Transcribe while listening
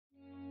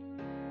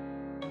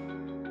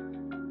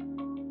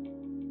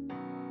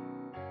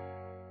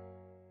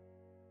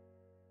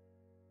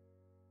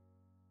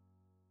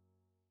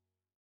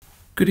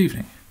Good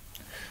evening.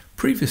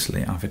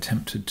 Previously, I've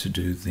attempted to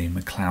do the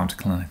Macleod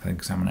clinical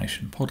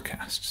examination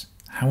podcasts.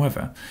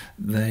 However,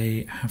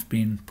 they have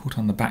been put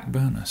on the back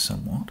burner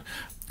somewhat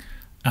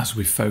as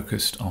we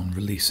focused on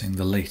releasing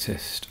the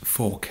latest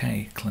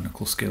 4K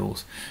clinical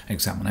skills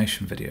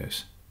examination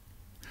videos.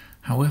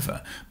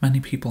 However, many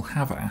people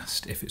have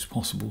asked if it's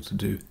possible to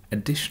do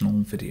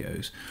additional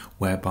videos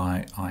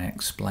whereby I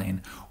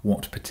explain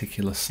what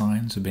particular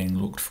signs are being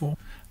looked for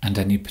and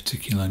any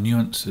particular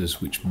nuances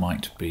which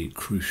might be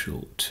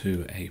crucial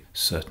to a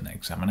certain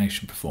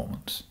examination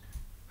performance.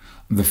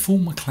 The full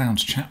Macleod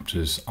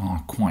chapters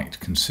are quite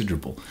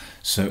considerable,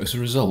 so as a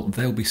result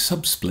they'll be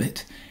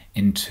sub-split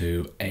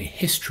into a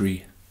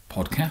history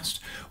podcast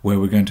where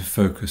we're going to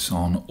focus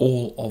on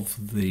all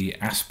of the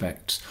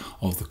aspects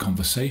of the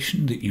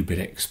conversation that you would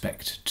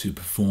expect to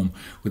perform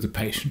with a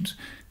patient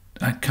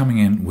coming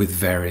in with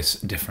various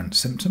different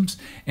symptoms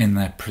in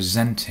their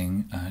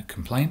presenting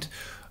complaint,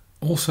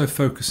 also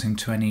focusing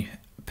to any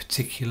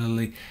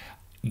particularly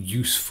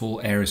useful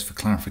areas for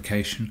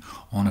clarification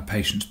on a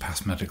patient's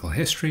past medical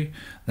history,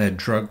 their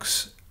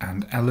drugs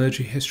and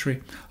allergy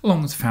history,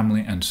 along with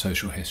family and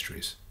social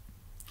histories.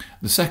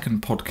 The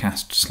second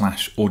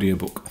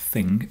podcast/audiobook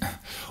thing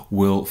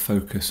will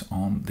focus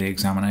on the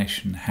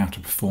examination, how to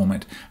perform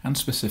it, and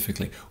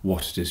specifically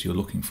what it is you're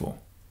looking for.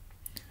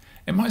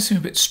 It might seem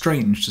a bit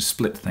strange to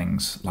split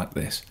things like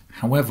this.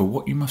 However,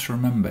 what you must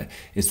remember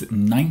is that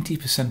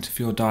 90% of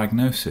your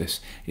diagnosis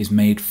is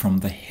made from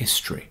the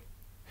history.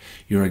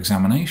 Your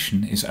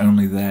examination is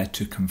only there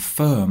to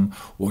confirm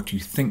what you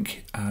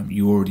think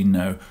you already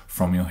know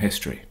from your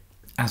history.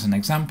 As an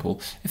example,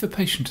 if a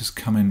patient has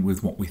come in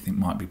with what we think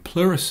might be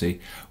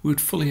pleurisy, we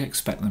would fully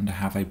expect them to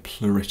have a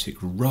pleuritic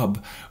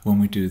rub when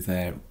we do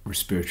their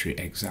respiratory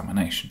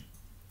examination.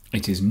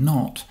 It is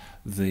not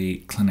the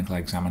clinical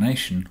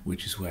examination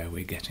which is where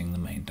we're getting the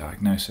main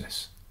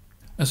diagnosis.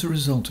 As a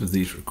result of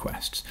these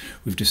requests,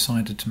 we've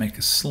decided to make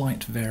a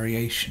slight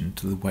variation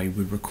to the way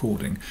we're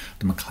recording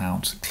the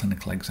Macleod's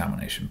clinical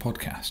examination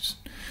podcasts,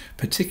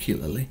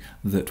 particularly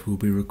that we'll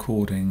be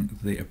recording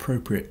the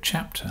appropriate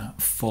chapter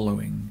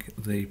following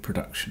the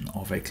production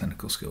of a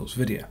clinical skills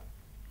video.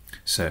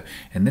 So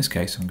in this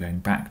case, I'm going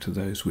back to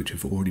those which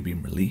have already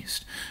been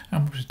released,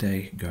 and we're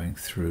today going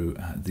through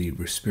the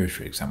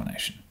respiratory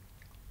examination.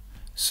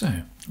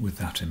 So, with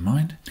that in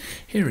mind,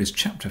 here is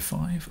Chapter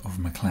 5 of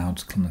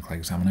Macleod's clinical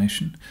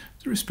examination,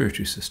 the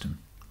respiratory system,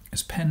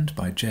 as penned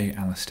by J.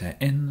 Alastair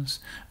Innes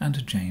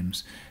and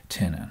James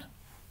Tiernan,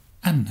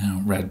 and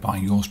now read by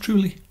yours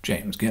truly,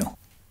 James Gill.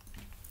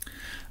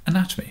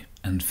 Anatomy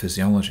and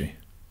physiology.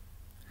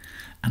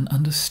 An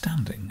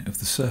understanding of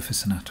the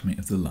surface anatomy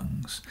of the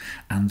lungs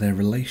and their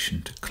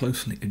relation to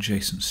closely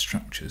adjacent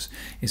structures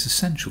is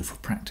essential for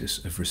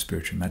practice of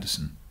respiratory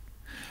medicine.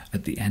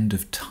 At the end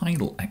of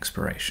tidal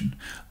expiration,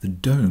 the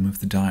dome of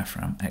the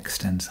diaphragm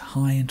extends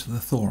high into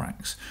the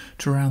thorax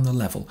to around the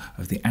level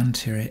of the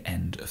anterior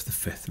end of the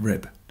fifth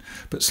rib,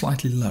 but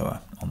slightly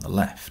lower on the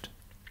left.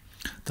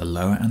 The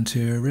lower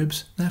anterior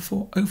ribs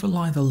therefore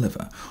overlie the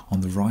liver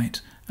on the right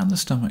and the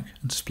stomach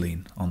and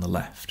spleen on the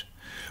left,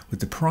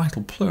 with the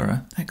parietal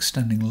pleura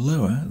extending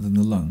lower than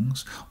the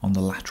lungs on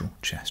the lateral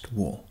chest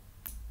wall.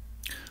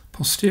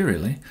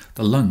 Posteriorly,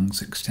 the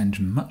lungs extend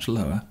much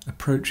lower,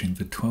 approaching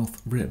the 12th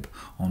rib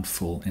on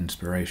full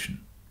inspiration.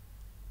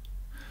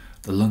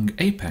 The lung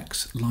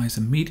apex lies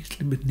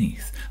immediately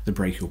beneath the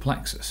brachial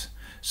plexus,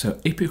 so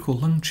apical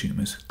lung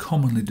tumours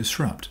commonly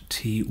disrupt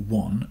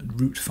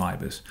T1 root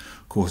fibres,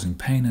 causing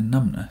pain and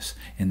numbness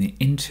in the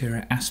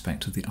interior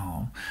aspect of the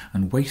arm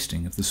and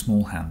wasting of the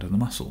small hand and the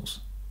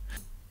muscles.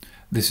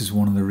 This is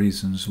one of the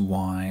reasons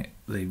why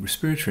the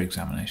respiratory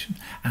examination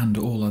and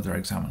all other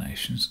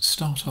examinations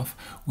start off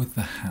with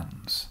the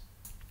hands.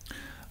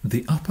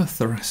 The upper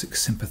thoracic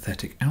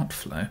sympathetic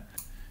outflow,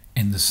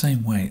 in the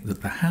same way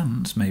that the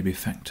hands may be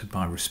affected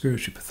by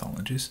respiratory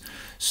pathologies,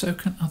 so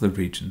can other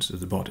regions of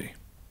the body.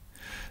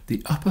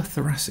 The upper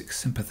thoracic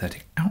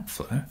sympathetic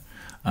outflow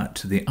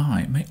to the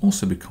eye may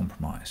also be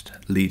compromised,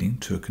 leading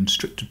to a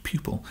constricted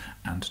pupil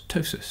and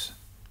ptosis.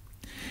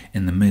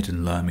 In the mid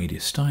and lower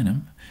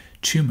mediastinum,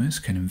 tumours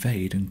can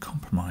invade and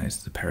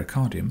compromise the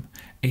pericardium,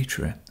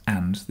 atria,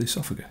 and the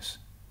esophagus.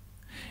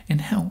 In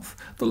health,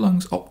 the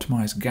lungs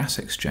optimise gas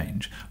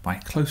exchange by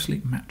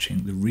closely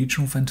matching the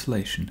regional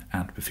ventilation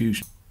and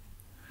perfusion.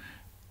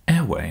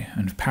 Airway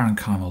and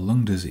parenchymal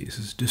lung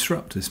diseases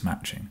disrupt this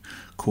matching,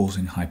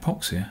 causing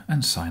hypoxia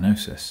and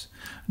cyanosis,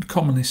 and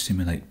commonly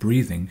stimulate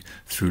breathing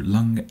through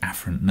lung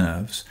afferent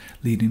nerves,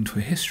 leading to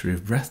a history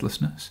of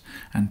breathlessness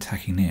and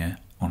tachypnea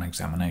on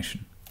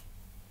examination.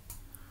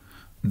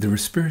 The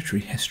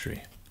respiratory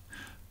history.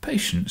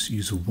 Patients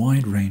use a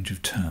wide range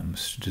of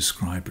terms to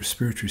describe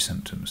respiratory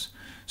symptoms,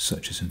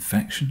 such as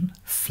infection,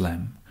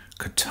 phlegm,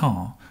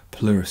 catarrh,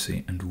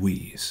 pleurisy, and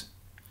wheeze.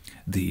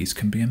 These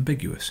can be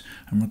ambiguous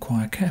and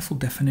require careful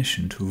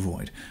definition to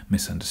avoid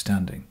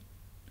misunderstanding.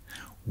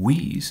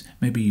 Wheeze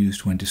may be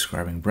used when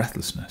describing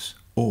breathlessness,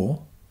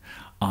 or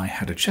I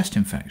had a chest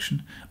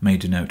infection may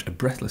denote a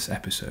breathless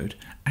episode,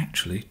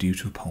 actually due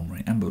to a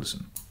pulmonary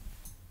embolism.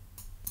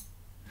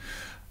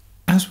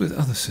 As with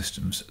other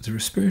systems, the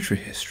respiratory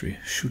history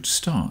should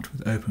start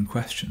with open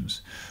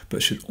questions,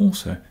 but should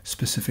also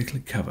specifically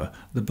cover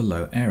the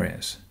below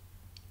areas.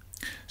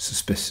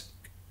 Suspicious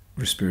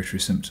respiratory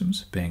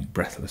symptoms being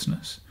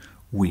breathlessness,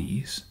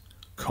 wheeze,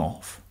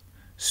 cough,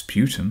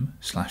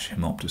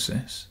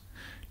 sputum/hemoptysis,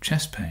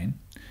 chest pain,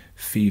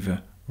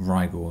 fever,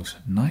 rigors,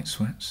 night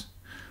sweats,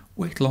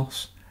 weight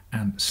loss,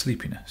 and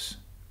sleepiness.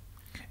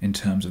 In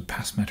terms of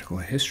past medical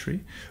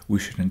history, we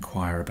should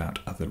inquire about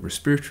other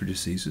respiratory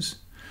diseases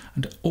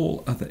and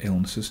all other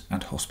illnesses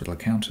and hospital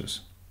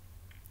encounters.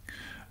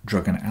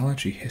 Drug and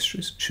allergy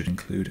histories should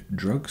include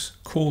drugs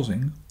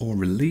causing or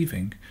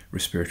relieving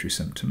respiratory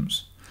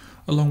symptoms,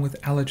 along with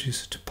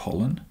allergies to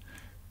pollen,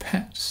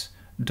 pets,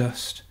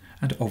 dust,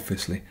 and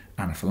obviously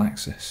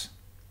anaphylaxis.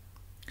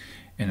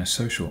 In a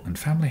social and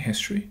family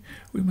history,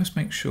 we must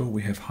make sure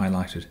we have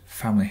highlighted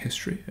family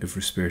history of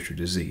respiratory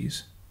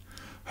disease,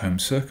 home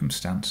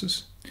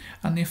circumstances,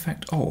 and the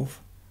effect of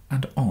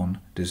and on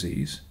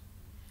disease,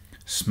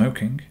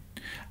 smoking,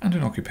 and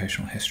an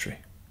occupational history.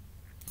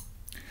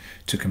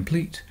 To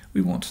complete,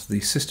 we want the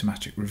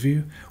systematic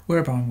review,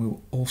 whereby we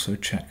will also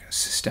check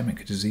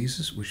systemic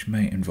diseases which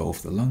may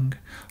involve the lung,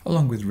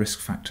 along with risk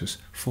factors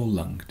for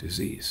lung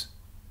disease.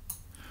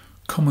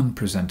 Common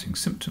presenting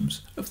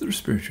symptoms of the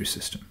respiratory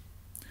system.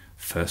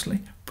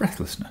 Firstly,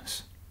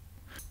 breathlessness.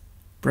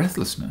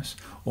 Breathlessness,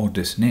 or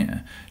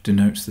dyspnea,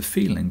 denotes the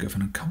feeling of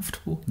an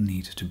uncomfortable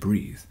need to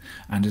breathe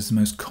and is the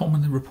most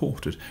commonly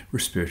reported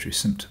respiratory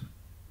symptom.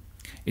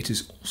 It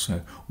is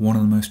also one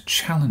of the most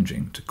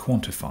challenging to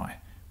quantify,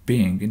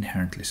 being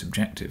inherently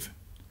subjective.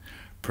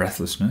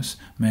 Breathlessness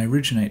may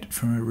originate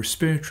from a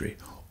respiratory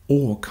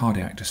or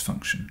cardiac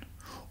dysfunction,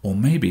 or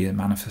may be a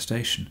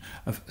manifestation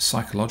of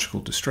psychological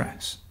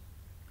distress.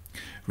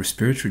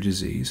 Respiratory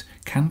disease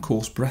can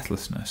cause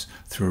breathlessness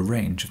through a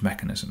range of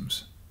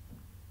mechanisms.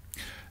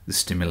 The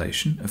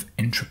stimulation of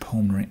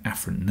intrapulmonary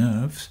afferent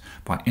nerves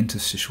by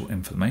interstitial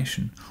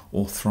inflammation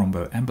or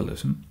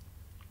thromboembolism,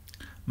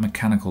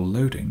 mechanical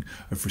loading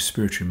of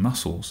respiratory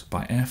muscles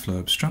by airflow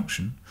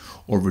obstruction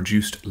or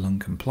reduced lung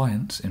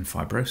compliance in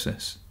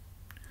fibrosis,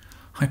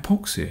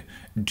 hypoxia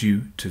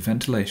due to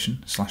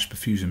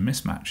ventilation/perfusion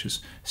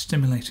mismatches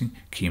stimulating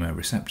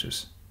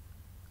chemoreceptors.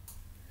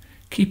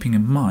 Keeping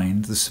in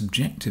mind the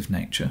subjective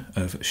nature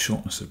of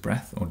shortness of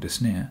breath or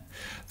dyspnea,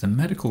 the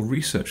Medical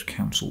Research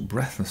Council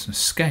Breathlessness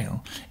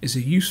Scale is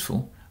a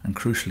useful and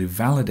crucially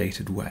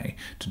validated way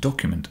to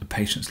document a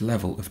patient's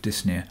level of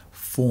dyspnea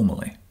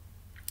formally.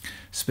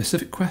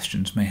 Specific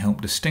questions may help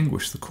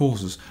distinguish the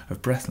causes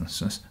of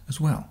breathlessness as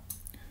well.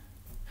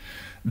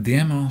 The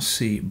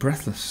MRC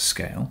Breathlessness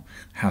Scale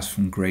has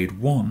from grade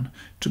 1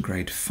 to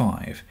grade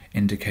 5,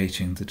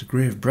 indicating the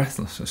degree of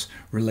breathlessness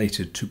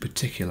related to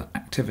particular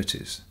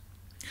activities,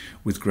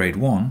 with grade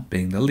 1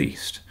 being the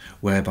least,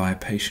 whereby a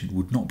patient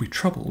would not be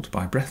troubled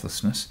by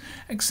breathlessness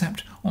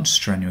except on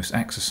strenuous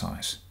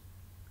exercise.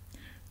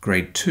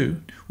 Grade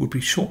 2 would be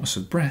shortness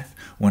of breath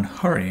when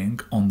hurrying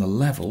on the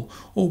level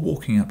or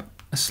walking up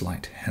a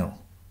slight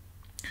hill.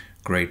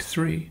 Grade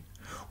 3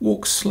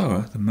 walks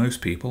slower than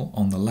most people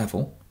on the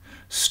level,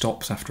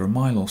 stops after a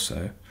mile or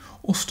so,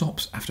 or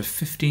stops after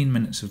 15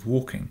 minutes of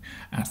walking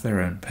at their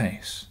own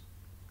pace.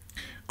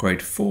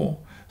 Grade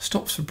 4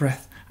 stops for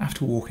breath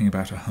after walking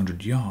about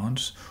 100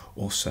 yards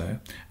or so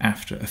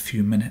after a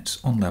few minutes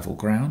on level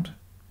ground.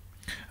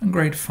 And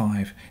grade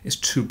 5 is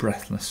too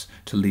breathless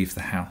to leave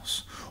the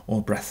house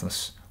or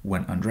breathless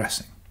when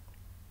undressing.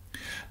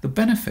 The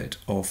benefit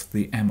of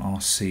the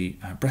MRC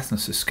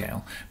breathlessness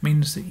scale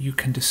means that you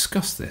can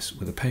discuss this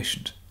with a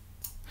patient.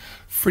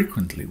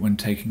 Frequently, when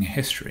taking a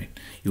history,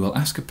 you will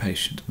ask a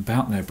patient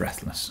about their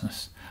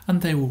breathlessness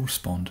and they will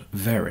respond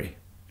very.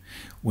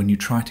 When you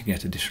try to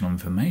get additional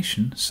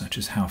information, such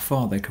as how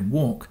far they can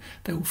walk,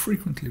 they will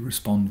frequently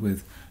respond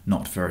with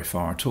not very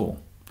far at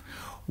all.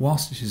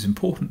 Whilst it is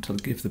important to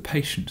give the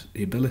patient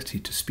the ability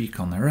to speak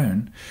on their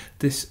own,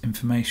 this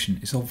information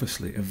is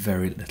obviously of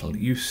very little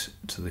use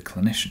to the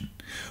clinician,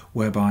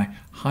 whereby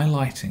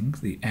highlighting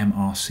the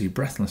MRC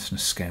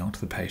breathlessness scale to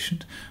the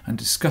patient and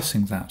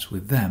discussing that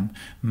with them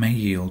may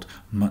yield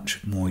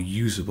much more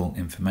usable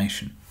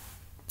information.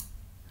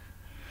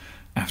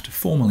 After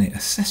formally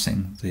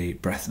assessing the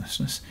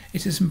breathlessness,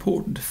 it is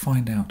important to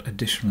find out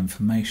additional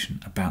information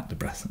about the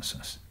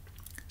breathlessness.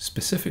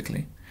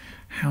 Specifically,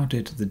 how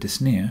did the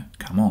dyspnea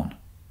come on?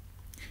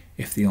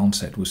 If the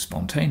onset was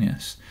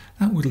spontaneous,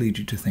 that would lead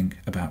you to think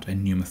about a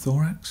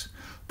pneumothorax,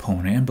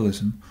 pulmonary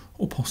embolism,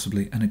 or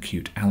possibly an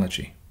acute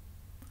allergy.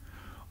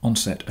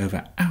 Onset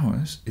over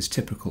hours is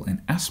typical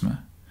in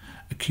asthma,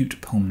 acute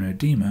pulmonary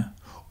edema,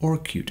 or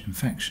acute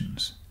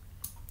infections,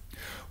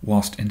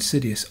 whilst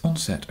insidious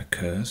onset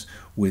occurs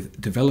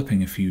with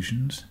developing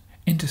effusions,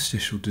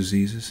 interstitial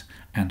diseases,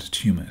 and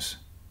tumours.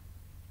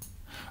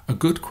 A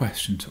good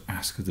question to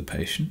ask of the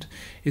patient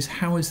is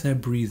how is their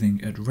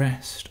breathing at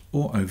rest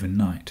or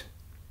overnight?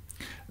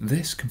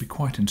 This can be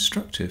quite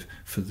instructive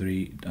for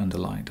the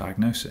underlying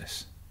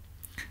diagnosis.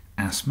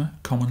 Asthma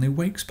commonly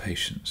wakes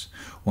patients,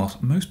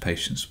 whilst most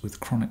patients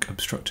with chronic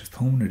obstructive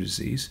pulmonary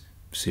disease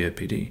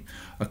COPD,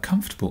 are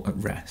comfortable at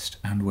rest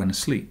and when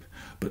asleep,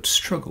 but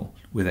struggle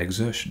with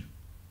exertion.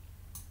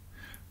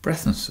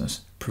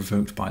 Breathlessness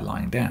provoked by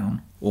lying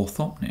down,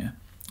 orthopnea,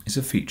 is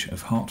a feature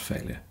of heart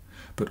failure,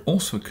 but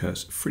also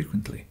occurs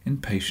frequently in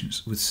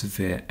patients with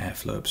severe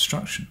airflow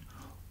obstruction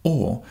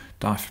or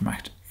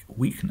diaphragmatic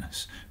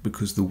weakness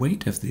because the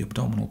weight of the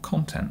abdominal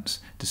contents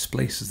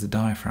displaces the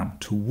diaphragm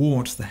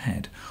towards the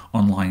head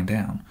on lying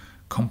down,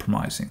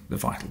 compromising the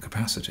vital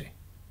capacity.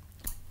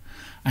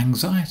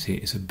 Anxiety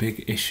is a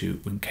big issue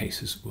in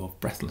cases of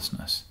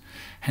breathlessness.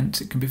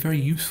 Hence, it can be very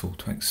useful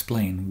to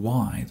explain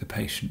why the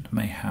patient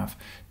may have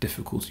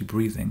difficulty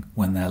breathing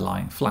when they're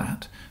lying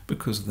flat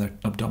because of their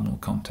abdominal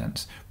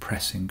contents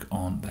pressing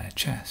on their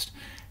chest.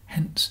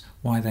 Hence,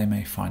 why they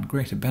may find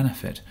greater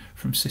benefit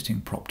from sitting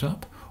propped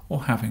up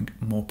or having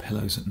more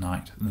pillows at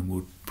night than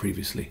would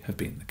previously have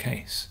been the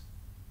case.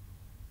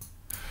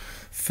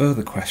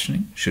 Further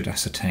questioning should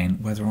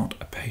ascertain whether or not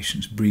a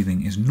patient's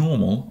breathing is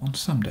normal on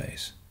some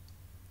days.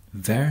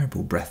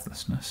 Variable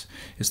breathlessness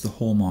is the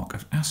hallmark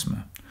of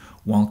asthma,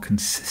 while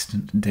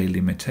consistent daily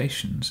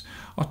limitations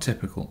are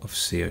typical of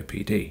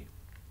COPD.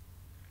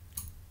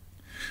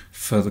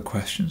 Further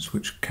questions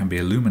which can be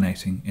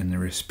illuminating in the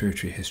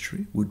respiratory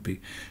history would be: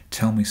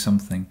 tell me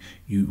something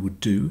you would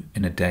do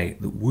in a day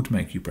that would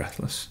make you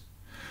breathless,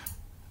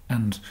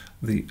 and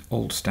the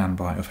old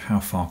standby of how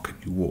far can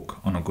you walk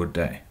on a good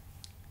day.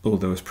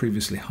 Although as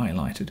previously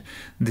highlighted,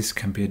 this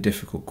can be a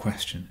difficult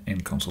question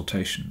in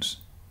consultations.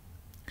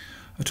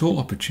 At all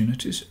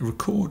opportunities,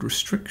 record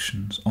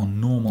restrictions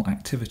on normal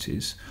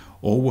activities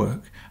or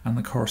work and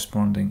the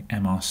corresponding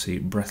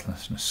MRC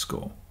breathlessness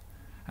score,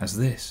 as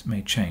this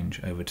may change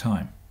over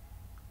time.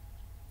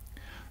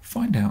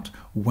 Find out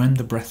when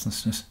the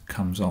breathlessness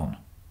comes on.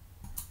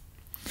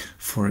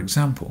 For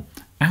example,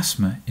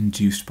 asthma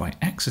induced by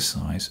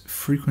exercise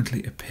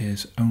frequently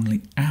appears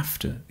only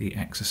after the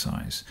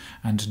exercise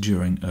and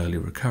during early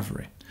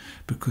recovery,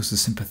 because the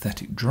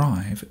sympathetic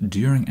drive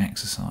during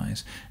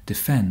exercise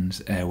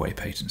defends airway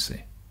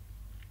patency.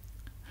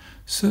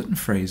 Certain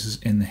phrases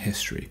in the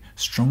history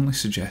strongly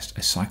suggest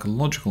a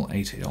psychological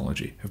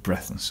etiology of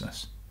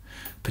breathlessness,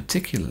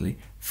 particularly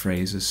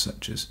phrases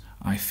such as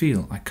 "I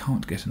feel I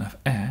can't get enough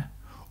air"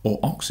 or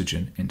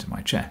 "oxygen into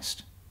my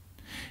chest."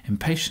 In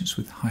patients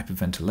with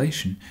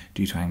hyperventilation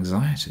due to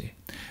anxiety,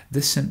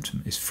 this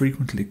symptom is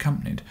frequently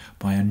accompanied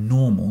by a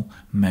normal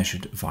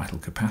measured vital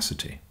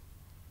capacity.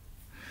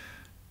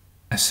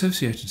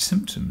 Associated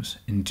symptoms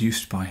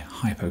induced by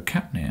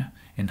hypocapnia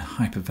in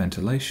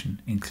hyperventilation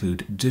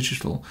include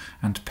digital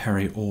and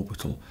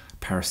periorbital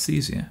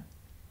paresthesia,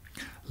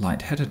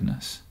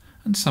 lightheadedness,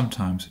 and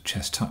sometimes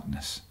chest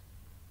tightness.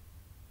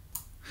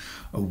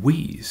 A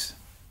wheeze.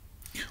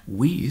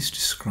 Wheeze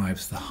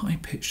describes the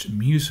high-pitched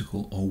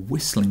musical or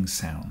whistling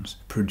sounds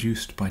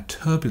produced by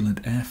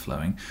turbulent air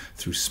flowing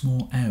through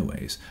small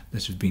airways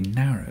that have been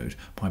narrowed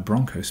by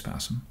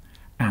bronchospasm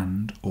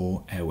and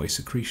or airway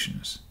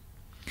secretions.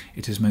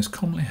 It is most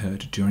commonly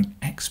heard during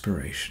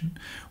expiration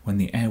when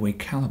the airway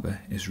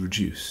caliber is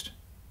reduced.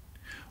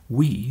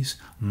 Wheeze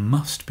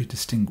must be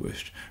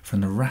distinguished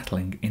from the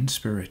rattling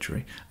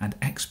inspiratory and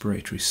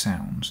expiratory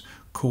sounds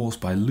caused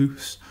by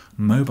loose,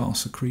 mobile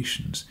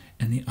secretions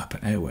in the upper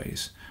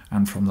airways,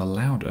 and from the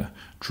louder,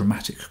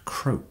 dramatic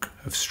croak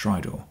of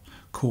stridor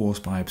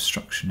caused by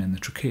obstruction in the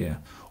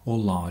trachea or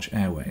large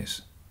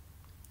airways.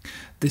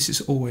 This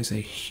is always a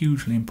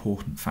hugely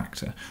important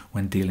factor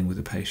when dealing with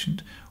a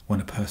patient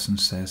when a person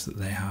says that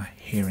they are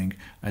hearing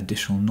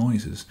additional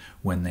noises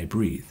when they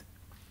breathe.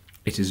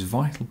 It is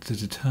vital to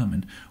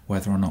determine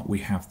whether or not we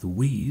have the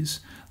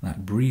wheeze,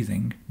 that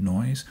breathing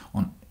noise,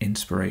 on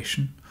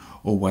inspiration,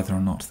 or whether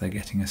or not they're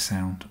getting a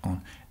sound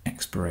on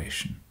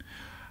expiration.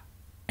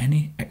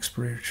 Any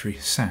expiratory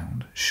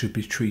sound should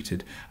be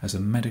treated as a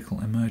medical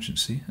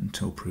emergency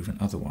until proven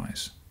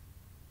otherwise.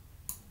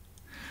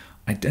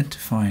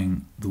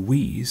 Identifying the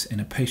wheeze in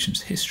a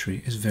patient's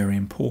history is very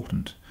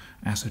important,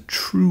 as a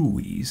true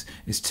wheeze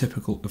is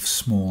typical of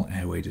small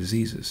airway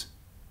diseases.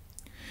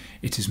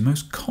 It is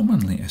most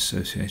commonly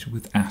associated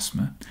with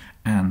asthma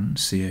and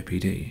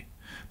COPD,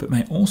 but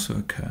may also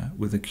occur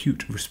with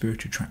acute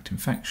respiratory tract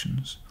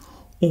infections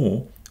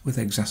or with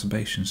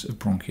exacerbations of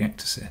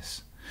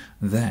bronchiectasis,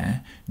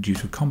 there due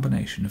to a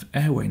combination of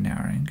airway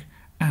narrowing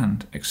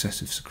and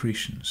excessive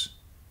secretions.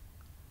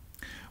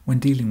 When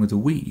dealing with a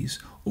wheeze,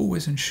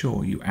 always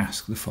ensure you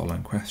ask the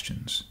following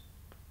questions.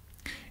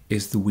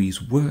 Is the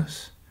wheeze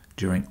worse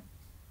during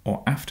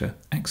or after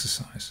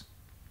exercise?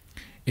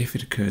 If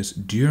it occurs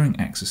during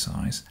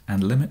exercise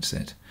and limits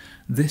it,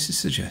 this is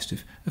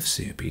suggestive of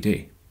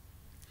COPD.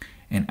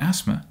 In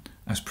asthma,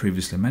 as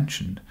previously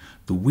mentioned,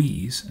 the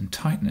wheeze and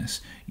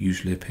tightness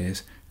usually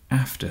appears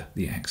after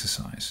the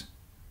exercise.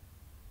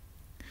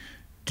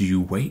 Do you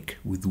wake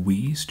with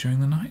wheeze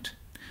during the night?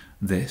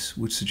 This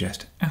would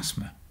suggest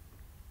asthma.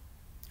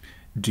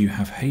 Do you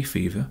have hay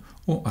fever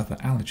or other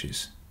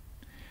allergies?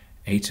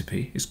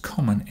 Atopy is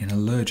common in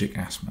allergic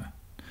asthma.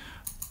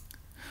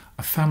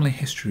 A family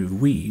history of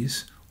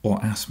wheeze,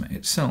 or asthma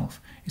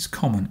itself, is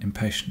common in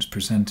patients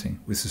presenting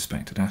with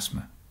suspected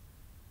asthma.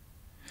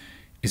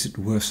 Is it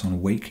worse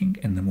on waking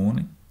in the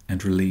morning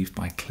and relieved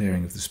by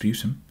clearing of the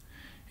sputum,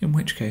 in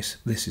which case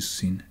this is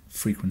seen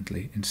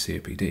frequently in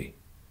COPD?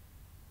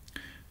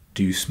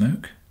 Do you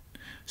smoke?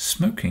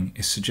 Smoking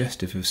is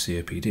suggestive of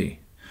COPD,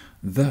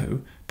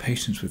 though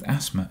patients with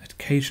asthma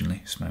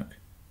occasionally smoke.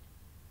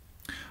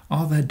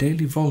 Are there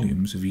daily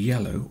volumes of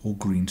yellow or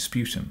green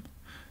sputum,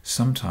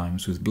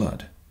 sometimes with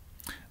blood?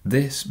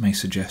 This may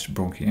suggest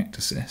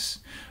bronchiectasis,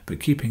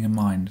 but keeping in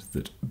mind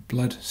that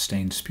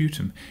blood-stained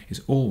sputum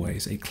is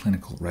always a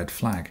clinical red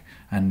flag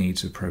and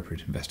needs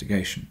appropriate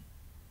investigation.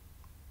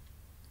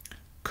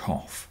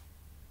 Cough.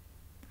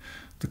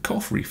 The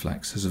cough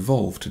reflex has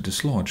evolved to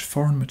dislodge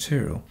foreign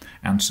material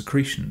and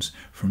secretions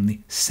from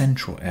the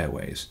central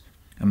airways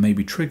and may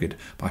be triggered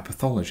by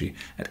pathology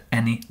at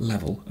any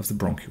level of the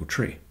bronchial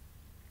tree.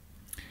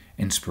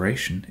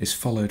 Inspiration is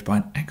followed by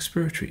an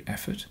expiratory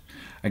effort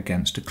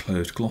against a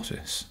closed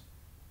glottis.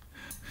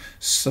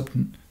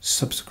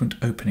 Subsequent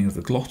opening of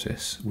the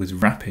glottis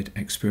with rapid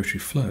expiratory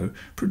flow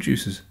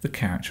produces the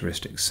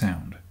characteristic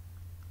sound.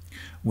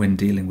 When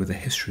dealing with a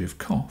history of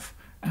cough,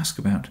 ask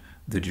about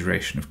the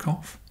duration of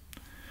cough,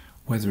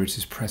 whether it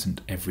is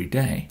present every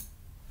day,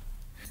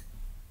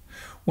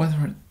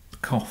 whether the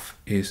cough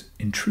is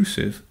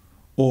intrusive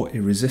or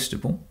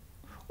irresistible,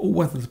 or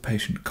whether the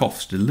patient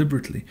coughs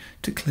deliberately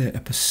to clear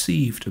a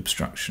perceived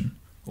obstruction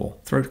or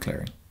throat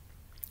clearing,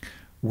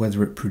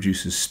 whether it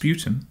produces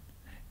sputum,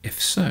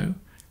 if so,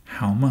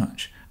 how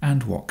much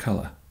and what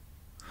colour.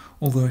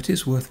 Although it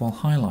is worthwhile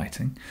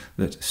highlighting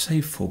that,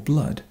 save for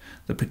blood,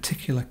 the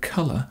particular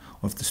colour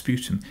of the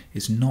sputum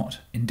is not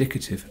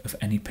indicative of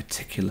any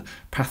particular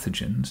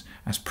pathogens,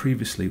 as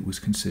previously was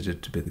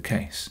considered to be the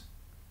case.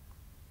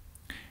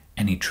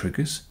 Any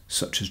triggers,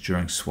 such as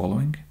during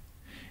swallowing,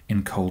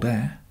 in cold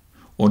air,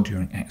 or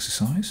during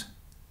exercise?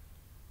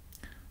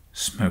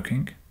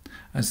 Smoking,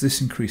 as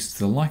this increases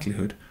the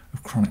likelihood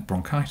of chronic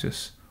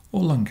bronchitis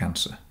or lung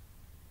cancer.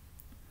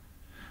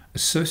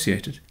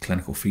 Associated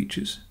clinical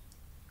features: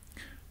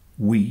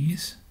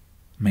 wheeze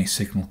may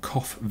signal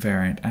cough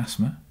variant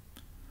asthma.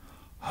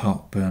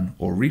 Heartburn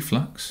or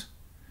reflux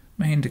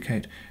may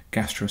indicate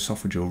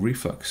gastroesophageal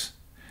reflux,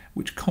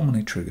 which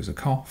commonly triggers a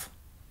cough.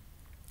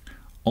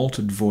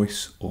 Altered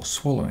voice or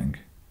swallowing.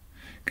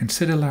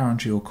 Consider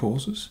laryngeal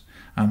causes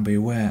and be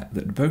aware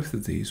that both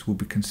of these will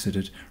be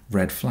considered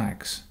red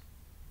flags.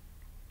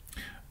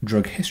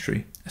 Drug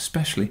history,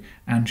 especially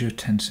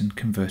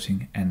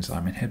angiotensin-converting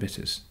enzyme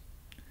inhibitors,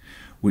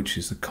 which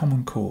is the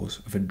common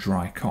cause of a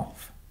dry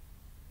cough,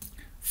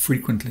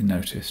 frequently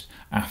noticed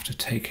after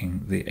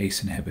taking the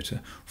ACE inhibitor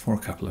for a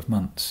couple of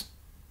months.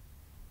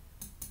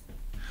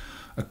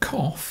 A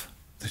cough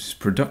that is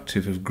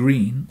productive of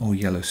green or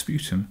yellow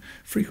sputum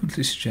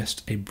frequently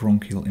suggests a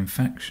bronchial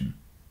infection.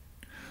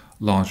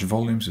 Large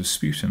volumes of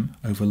sputum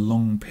over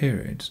long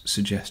periods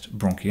suggest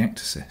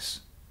bronchiectasis.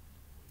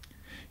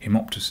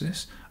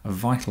 Hemoptysis, a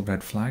vital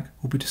red flag,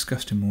 will be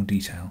discussed in more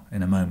detail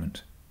in a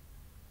moment.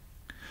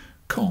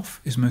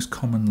 Cough is most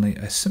commonly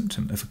a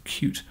symptom of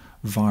acute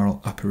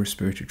viral upper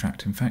respiratory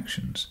tract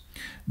infections.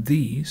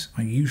 These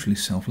are usually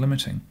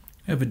self-limiting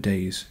over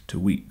days to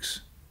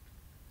weeks.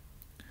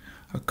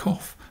 A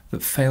cough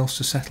that fails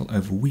to settle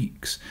over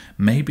weeks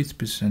may be the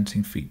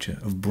presenting feature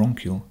of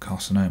bronchial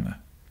carcinoma.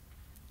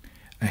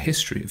 A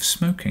history of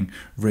smoking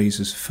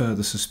raises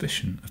further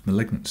suspicion of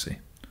malignancy,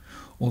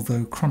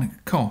 although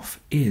chronic cough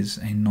is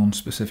a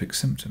non-specific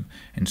symptom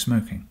in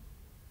smoking.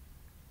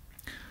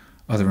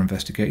 Other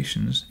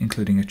investigations,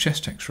 including a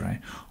chest X-ray,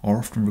 are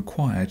often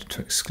required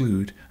to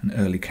exclude an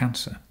early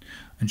cancer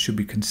and should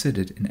be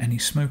considered in any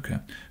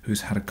smoker who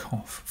has had a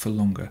cough for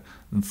longer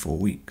than 4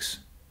 weeks.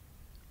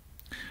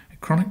 A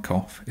chronic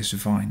cough is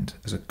defined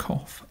as a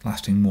cough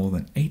lasting more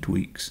than 8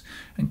 weeks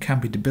and can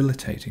be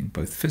debilitating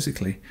both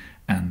physically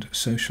and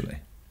socially.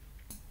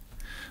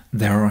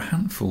 There are a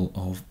handful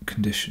of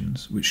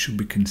conditions which should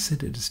be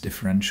considered as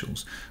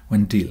differentials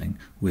when dealing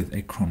with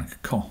a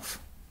chronic cough.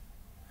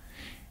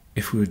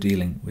 If we were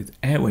dealing with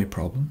airway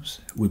problems,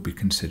 we'd be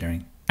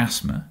considering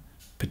asthma,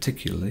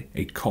 particularly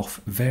a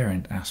cough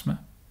variant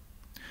asthma,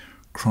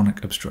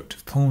 chronic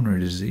obstructive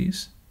pulmonary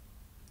disease,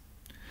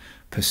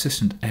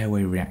 persistent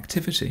airway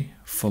reactivity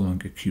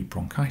following acute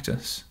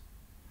bronchitis,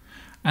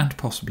 and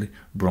possibly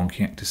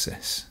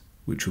bronchiectasis,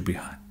 which will be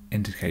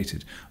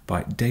indicated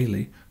by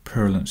daily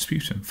purulent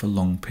sputum for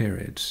long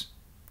periods,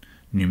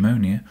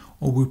 pneumonia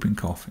or whooping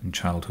cough in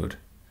childhood,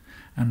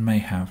 and may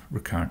have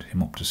recurrent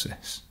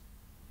hemoptysis.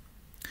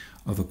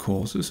 Other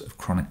causes of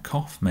chronic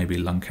cough may be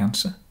lung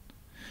cancer,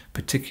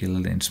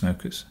 particularly in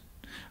smokers,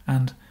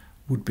 and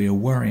would be a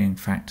worrying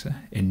factor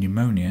in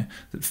pneumonia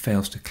that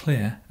fails to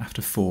clear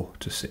after 4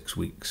 to 6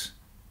 weeks.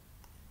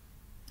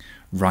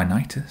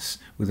 Rhinitis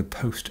with a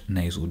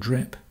post-nasal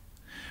drip,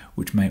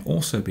 which may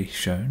also be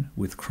shown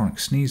with chronic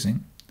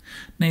sneezing,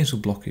 nasal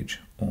blockage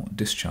or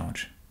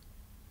discharge.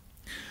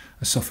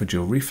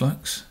 Esophageal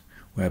reflux,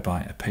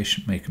 whereby a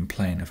patient may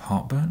complain of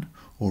heartburn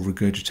or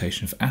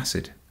regurgitation of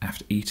acid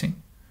after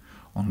eating,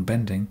 on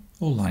bending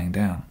or lying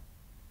down.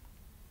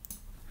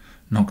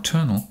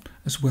 Nocturnal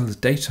as well as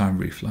daytime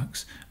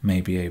reflux,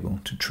 may be able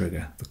to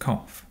trigger the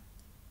cough.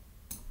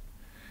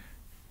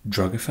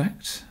 Drug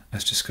effects,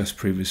 as discussed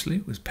previously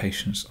with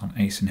patients on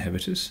ACE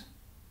inhibitors.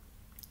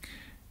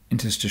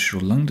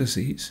 Interstitial lung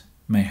disease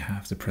may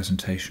have the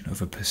presentation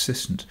of a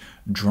persistent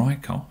dry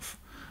cough,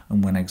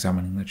 and when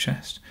examining the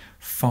chest,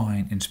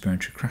 fine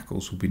inspiratory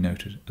crackles will be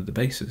noted at the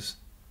bases.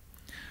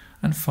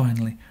 And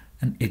finally,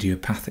 an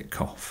idiopathic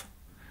cough,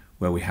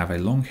 where we have a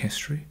long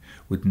history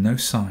with no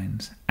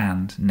signs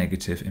and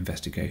negative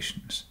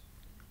investigations.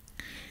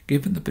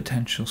 Given the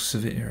potential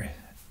severe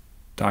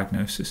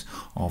diagnosis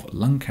of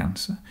lung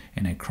cancer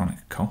in a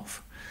chronic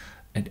cough,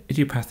 an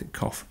idiopathic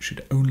cough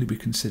should only be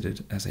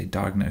considered as a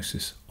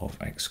diagnosis of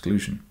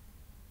exclusion.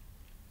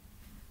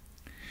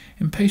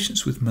 In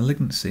patients with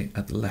malignancy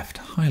at the left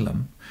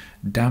hilum,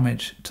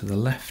 damage to the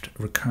left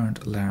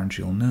recurrent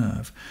laryngeal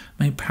nerve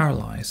may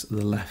paralyze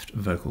the left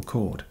vocal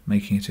cord,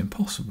 making it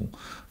impossible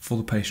for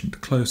the patient to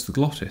close the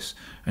glottis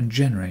and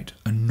generate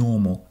a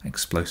normal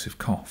explosive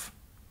cough.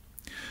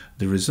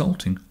 The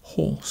resulting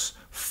hoarse,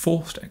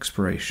 forced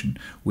expiration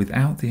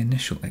without the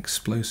initial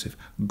explosive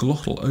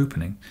glottal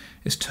opening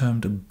is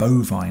termed a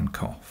bovine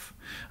cough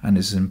and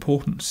is an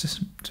important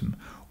symptom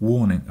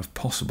warning of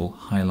possible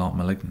hilar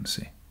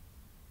malignancy.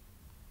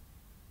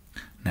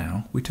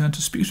 Now we turn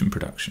to sputum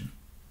production.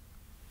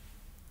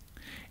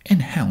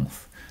 In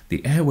health,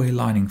 the airway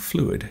lining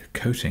fluid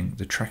coating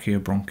the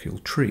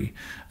tracheobronchial tree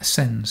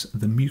ascends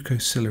the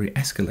mucociliary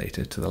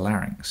escalator to the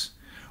larynx,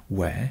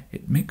 where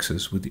it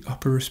mixes with the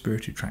upper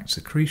respiratory tract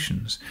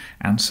secretions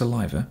and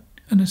saliva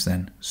and is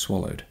then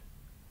swallowed.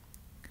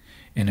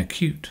 In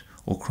acute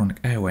or chronic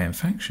airway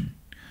infection,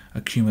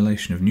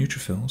 accumulation of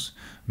neutrophils,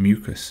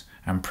 mucus,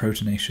 and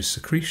proteinaceous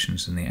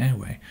secretions in the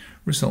airway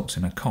results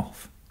in a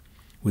cough,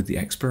 with the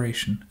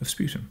expiration of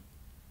sputum.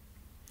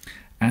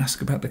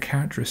 Ask about the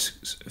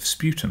characteristics of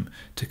sputum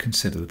to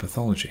consider the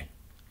pathology.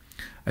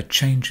 A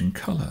change in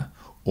colour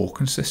or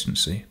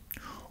consistency,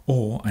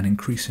 or an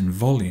increase in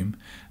volume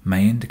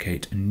may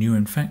indicate a new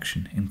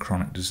infection in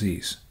chronic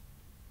disease.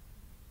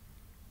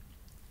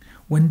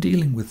 When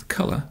dealing with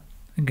colour,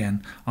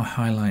 again, I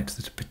highlight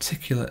that a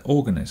particular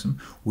organism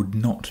would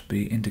not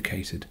be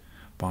indicated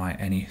by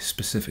any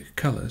specific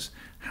colours.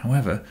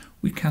 However,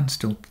 we can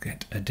still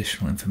get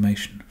additional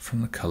information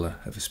from the colour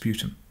of a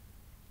sputum.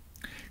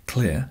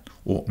 Clear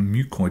or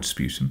mucoid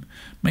sputum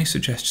may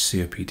suggest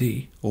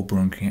COPD or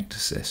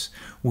bronchiectasis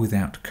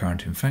without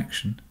current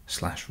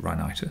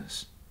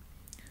infection/rhinitis.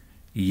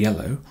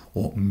 Yellow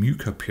or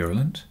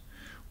mucopurulent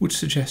would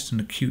suggest an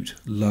acute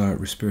lower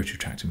respiratory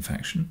tract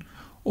infection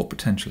or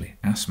potentially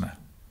asthma.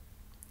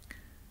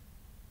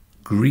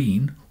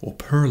 Green or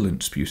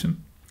purulent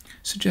sputum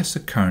suggests a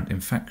current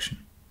infection,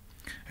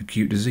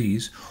 acute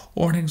disease,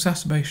 or an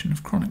exacerbation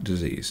of chronic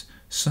disease,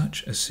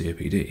 such as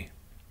COPD.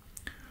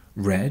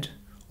 Red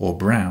or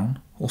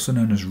brown, also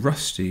known as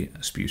rusty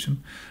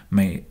sputum,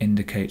 may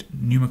indicate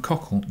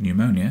pneumococcal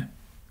pneumonia,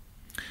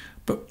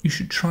 but you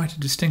should try to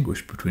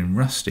distinguish between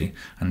rusty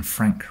and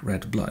frank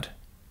red blood.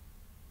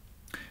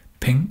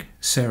 Pink,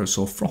 serous,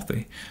 or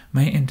frothy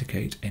may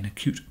indicate an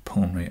acute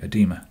pulmonary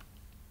edema.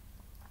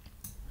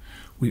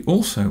 We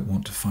also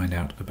want to find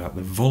out about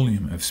the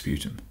volume of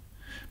sputum,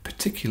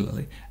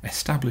 particularly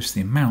establish the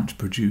amount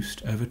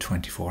produced over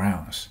 24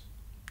 hours.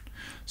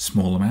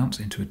 Small amounts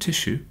into a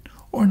tissue,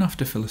 or enough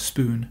to fill a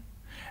spoon,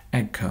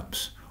 egg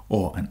cups,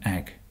 or an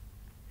egg.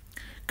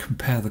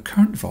 Compare the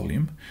current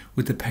volume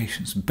with the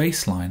patient's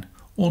baseline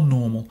or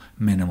normal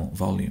minimal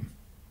volume.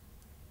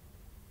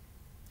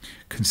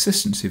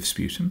 Consistency of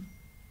sputum.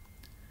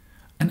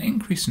 An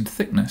increase in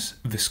thickness,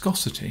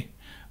 viscosity,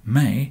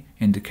 may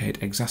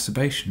indicate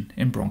exacerbation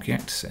in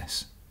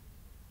bronchiectasis.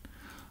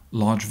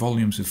 Large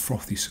volumes of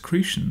frothy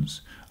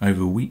secretions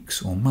over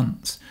weeks or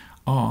months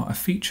are a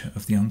feature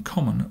of the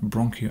uncommon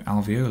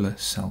bronchoalveolar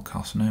cell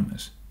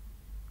carcinomas.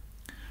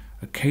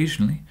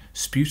 Occasionally,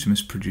 sputum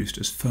is produced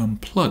as firm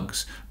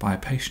plugs by a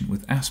patient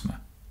with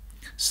asthma,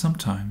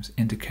 sometimes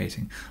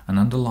indicating an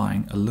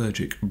underlying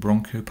allergic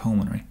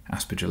bronchopulmonary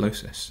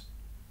aspergillosis.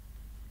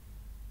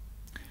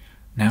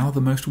 Now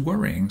the most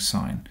worrying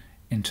sign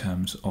in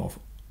terms of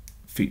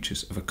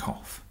features of a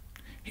cough: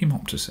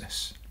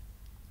 hemoptysis.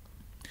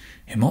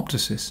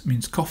 Hemoptysis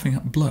means coughing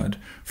up blood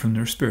from the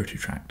respiratory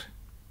tract.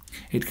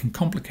 It can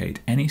complicate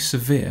any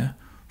severe,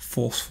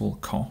 forceful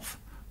cough,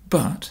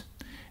 but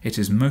it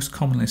is most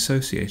commonly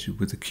associated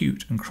with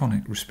acute and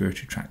chronic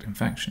respiratory tract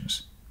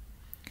infections.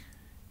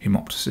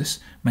 Hemoptysis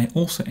may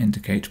also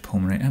indicate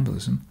pulmonary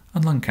embolism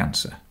and lung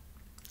cancer.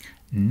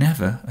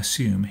 Never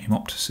assume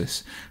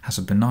hemoptysis has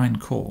a benign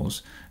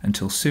cause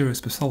until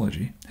serious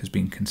pathology has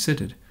been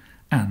considered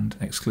and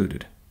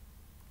excluded.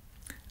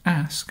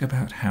 Ask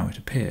about how it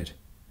appeared,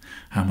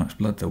 how much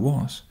blood there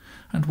was,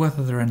 and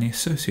whether there are any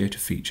associated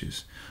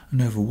features,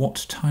 and over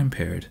what time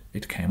period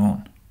it came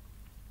on.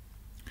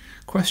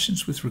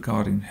 Questions with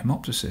regarding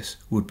hemoptysis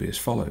would be as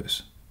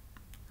follows.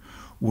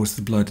 Was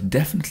the blood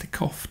definitely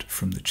coughed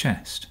from the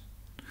chest?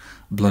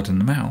 Blood in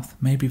the mouth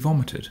may be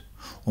vomited,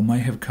 or may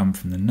have come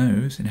from the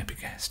nose in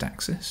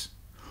epistaxis,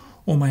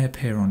 or may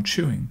appear on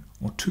chewing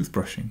or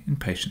toothbrushing in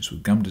patients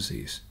with gum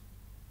disease.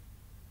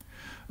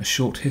 A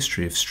short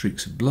history of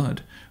streaks of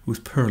blood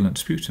with purulent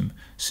sputum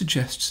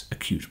suggests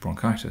acute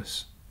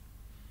bronchitis.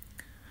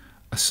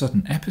 A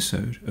sudden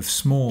episode of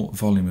small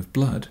volume of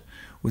blood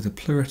with a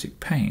pleuritic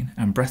pain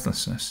and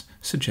breathlessness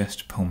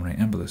suggests pulmonary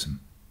embolism.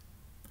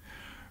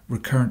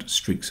 Recurrent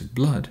streaks of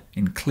blood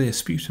in clear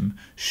sputum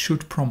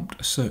should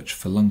prompt a search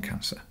for lung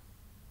cancer.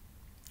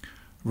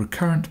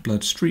 Recurrent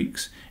blood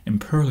streaks in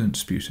purulent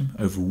sputum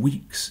over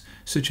weeks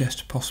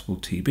suggest possible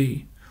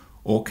TB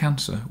or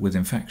cancer with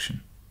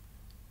infection.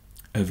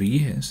 Over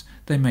years,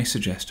 they may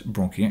suggest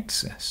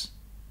bronchiectasis.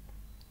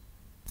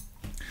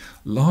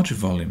 Larger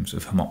volumes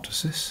of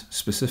hemoptysis,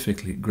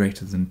 specifically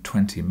greater than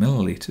 20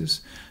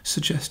 millilitres,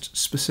 suggest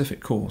specific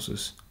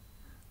causes,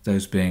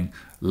 those being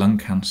lung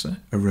cancer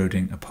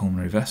eroding a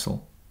pulmonary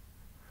vessel,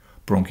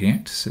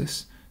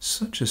 bronchiectasis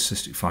such as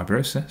cystic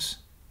fibrosis,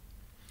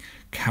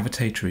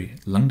 cavitatory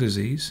lung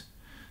disease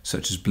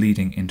such as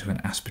bleeding into an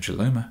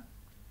aspergilloma,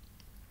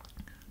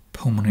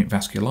 pulmonary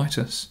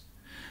vasculitis,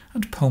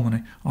 and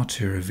pulmonary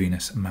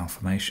arteriovenous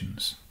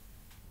malformations.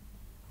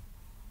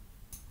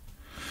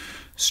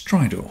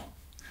 Stridor.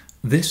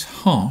 This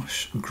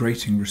harsh,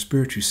 grating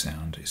respiratory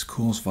sound is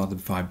caused by the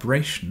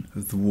vibration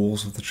of the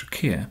walls of the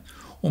trachea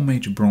or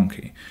major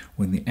bronchi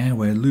when the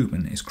airway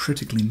lumen is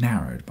critically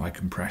narrowed by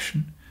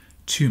compression,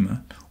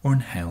 tumour, or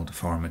inhaled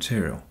foreign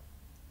material.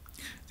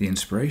 The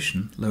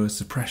inspiration lowers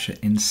the pressure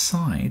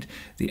inside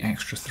the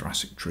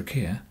extrathoracic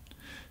trachea,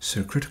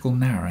 so critical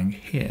narrowing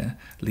here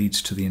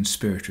leads to the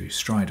inspiratory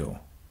stridor.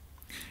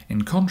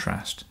 In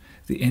contrast,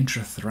 the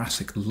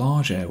intrathoracic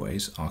large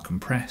airways are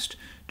compressed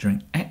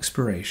during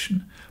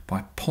expiration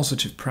by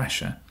positive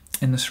pressure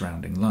in the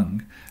surrounding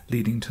lung,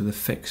 leading to the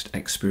fixed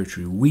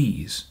expiratory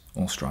wheeze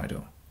or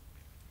stridor.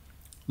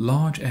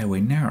 Large airway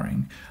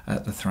narrowing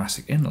at the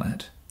thoracic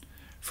inlet,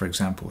 for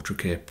example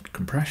trachea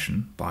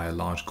compression by a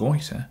large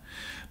goiter,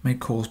 may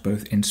cause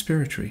both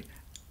inspiratory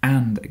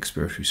and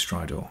expiratory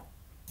stridor.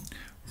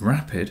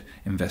 Rapid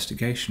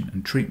investigation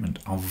and treatment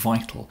are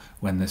vital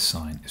when this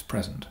sign is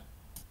present.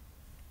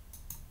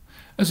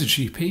 As a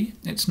GP,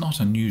 it's not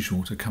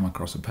unusual to come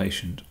across a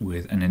patient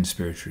with an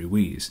inspiratory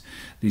wheeze.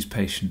 These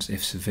patients,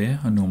 if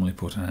severe, are normally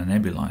put on a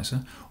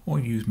nebulizer or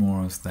use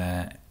more of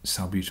their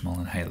salbutamol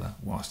inhaler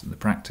whilst in the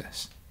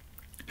practice.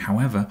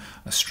 However,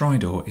 a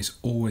stridor is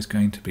always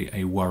going to be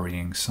a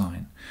worrying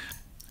sign.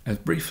 As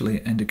briefly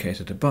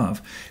indicated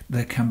above,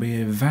 there can be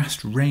a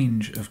vast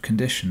range of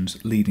conditions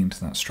leading to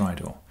that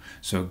stridor.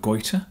 So a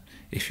goiter,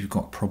 if you've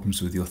got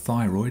problems with your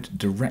thyroid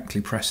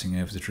directly pressing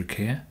over the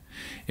trachea,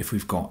 if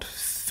we've got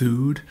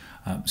food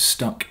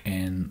stuck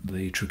in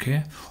the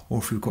trachea, or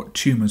if we've got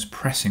tumours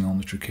pressing on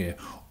the trachea,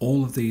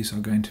 all of these are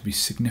going to be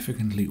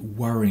significantly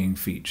worrying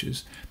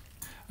features,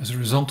 as a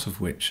result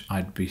of which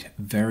I'd be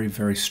very,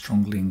 very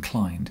strongly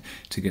inclined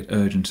to get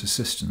urgent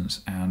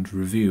assistance and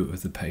review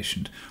of the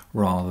patient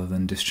rather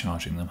than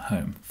discharging them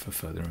home for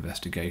further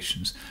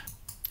investigations.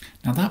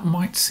 Now that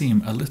might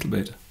seem a little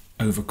bit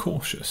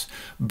overcautious,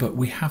 but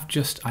we have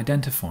just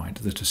identified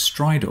that a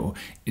stridor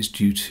is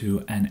due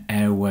to an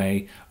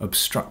airway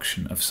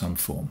obstruction of some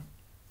form.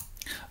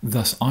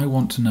 Thus, I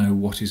want to know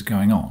what is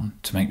going on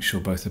to make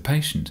sure both the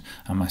patient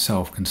and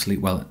myself can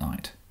sleep well at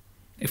night.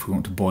 If we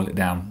want to boil it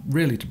down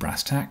really to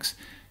brass tacks,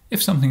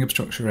 if something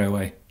obstructs your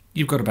airway,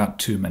 you've got about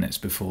 2 minutes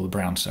before the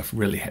brown stuff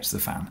really hits the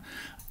fan.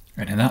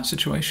 And in that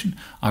situation,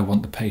 I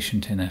want the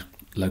patient in a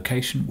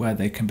location where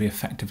they can be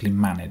effectively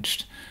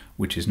managed,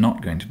 which is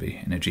not going to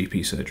be in a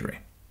GP surgery.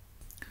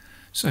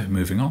 So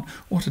moving on,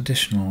 what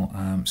additional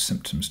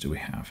symptoms do we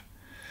have?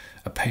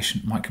 A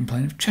patient might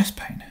complain of chest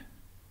pain.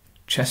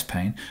 Chest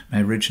pain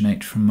may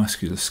originate from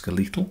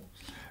musculoskeletal,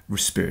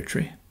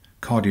 respiratory,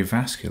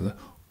 cardiovascular,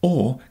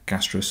 or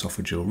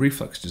gastroesophageal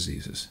reflux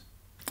diseases,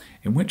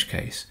 in which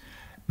case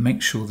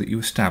make sure that you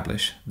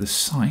establish the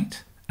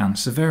site and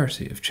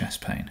severity of chest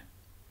pain.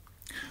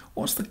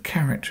 What's the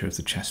character of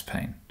the chest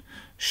pain?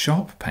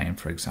 Sharp pain,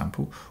 for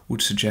example,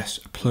 would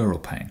suggest a pleural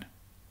pain.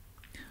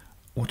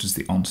 What is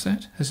the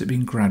onset? Has it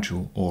been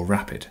gradual or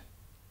rapid?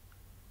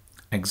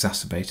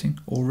 Exacerbating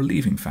or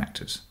relieving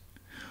factors.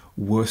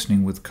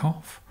 Worsening with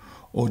cough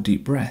or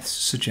deep breaths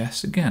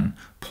suggests again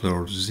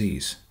pleural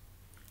disease.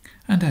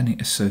 And any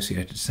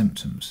associated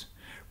symptoms,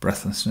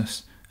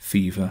 breathlessness,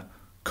 fever,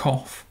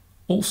 cough,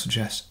 all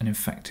suggest an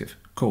infective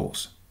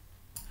cause.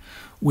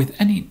 With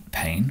any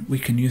pain, we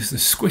can use the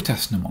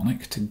SQUITAS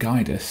mnemonic to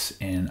guide us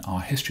in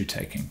our history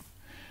taking.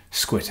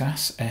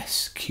 SQUITAS,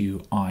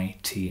 S-Q-I-T-A-S,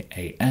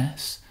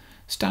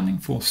 standing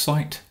for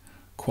site,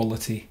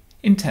 quality,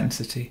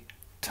 intensity,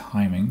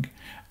 timing,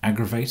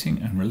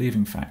 aggravating and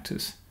relieving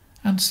factors,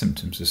 and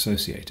symptoms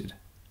associated.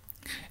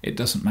 It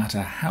doesn't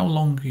matter how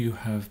long you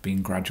have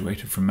been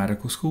graduated from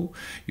medical school,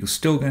 you're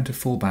still going to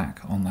fall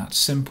back on that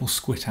simple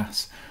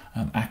SQUITAS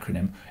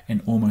acronym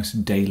in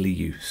almost daily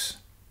use.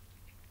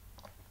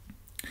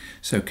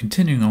 So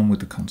continuing on with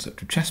the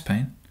concept of chest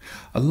pain,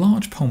 a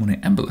large pulmonary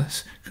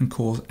embolus can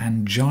cause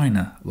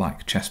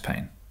angina-like chest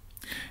pain.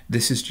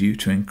 This is due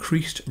to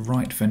increased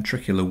right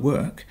ventricular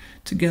work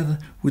together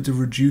with the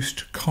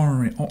reduced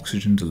coronary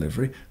oxygen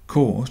delivery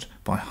caused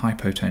by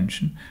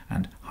hypotension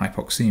and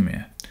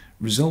hypoxemia,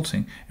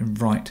 resulting in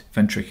right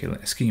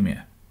ventricular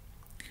ischemia.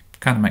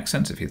 Kind of makes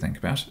sense if you think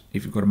about it.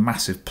 If you've got a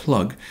massive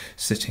plug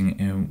sitting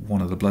in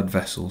one of the blood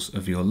vessels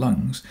of your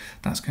lungs,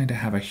 that's going to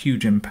have a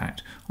huge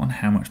impact on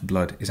how much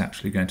blood is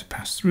actually going to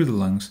pass through the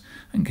lungs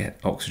and get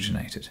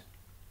oxygenated.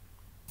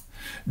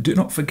 Do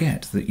not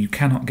forget that you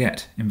cannot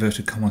get,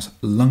 inverted commas,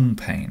 lung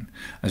pain,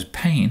 as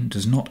pain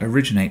does not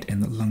originate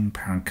in the lung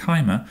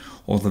parenchyma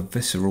or the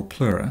visceral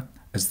pleura,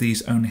 as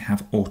these only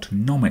have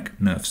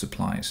autonomic nerve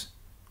supplies.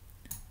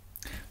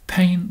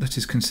 Pain that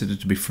is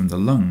considered to be from the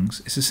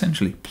lungs is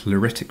essentially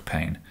pleuritic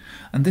pain,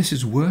 and this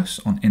is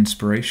worse on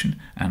inspiration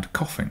and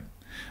coughing,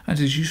 and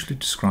is usually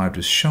described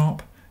as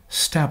sharp,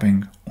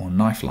 stabbing, or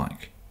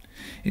knife-like.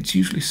 It's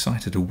usually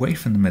sited away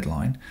from the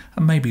midline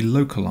and may be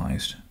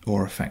localized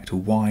or affect a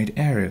wide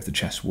area of the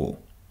chest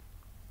wall.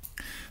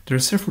 There are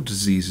several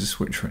diseases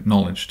which are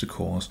acknowledged to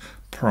cause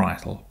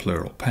parietal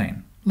pleural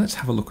pain. Let's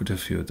have a look at a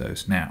few of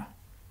those now.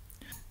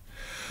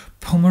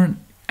 Pulmonary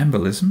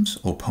embolisms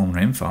or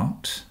pulmonary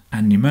infarct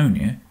and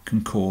pneumonia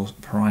can cause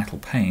parietal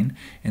pain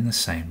in the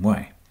same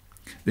way.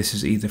 This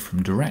is either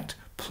from direct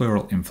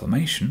pleural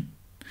inflammation.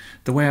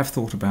 The way I've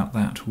thought about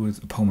that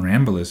with pulmonary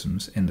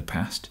embolisms in the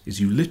past is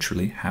you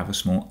literally have a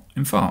small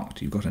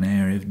infarct. You've got an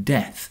area of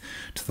death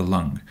to the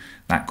lung.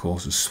 That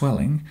causes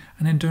swelling,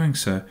 and in doing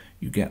so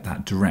you get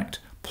that direct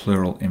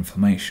pleural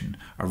inflammation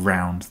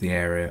around the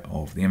area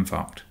of the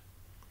infarct.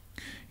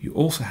 You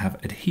also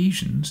have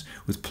adhesions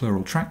with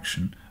pleural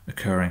traction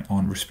occurring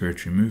on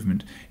respiratory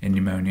movement in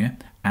pneumonia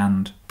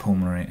and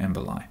pulmonary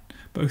emboli,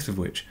 both of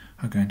which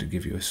are going to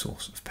give you a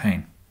source of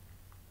pain.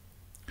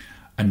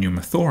 A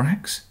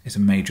pneumothorax is a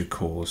major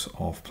cause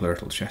of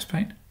pleural chest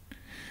pain.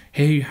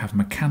 Here you have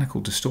mechanical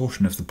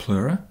distortion of the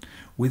pleura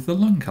with the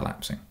lung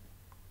collapsing.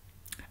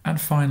 And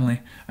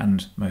finally,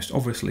 and most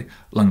obviously,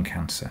 lung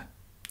cancer.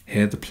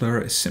 Here the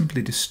pleura is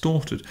simply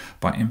distorted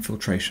by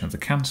infiltration of the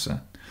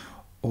cancer,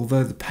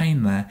 although the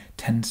pain there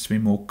tends to be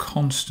more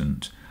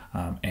constant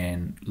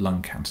in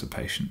lung cancer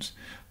patients,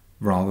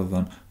 rather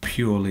than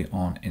purely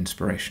on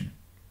inspiration.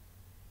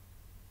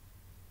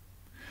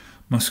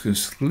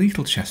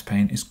 Musculoskeletal chest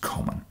pain is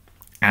common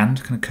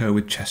and can occur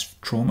with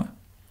chest trauma,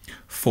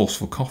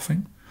 forceful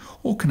coughing,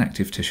 or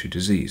connective tissue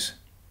disease.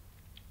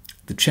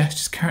 The chest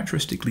is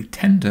characteristically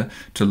tender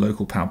to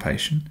local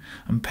palpation,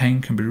 and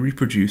pain can be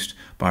reproduced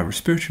by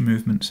respiratory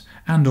movements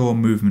and/or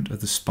movement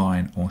of the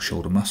spine or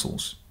shoulder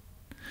muscles.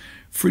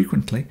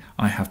 Frequently,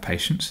 I have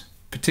patients,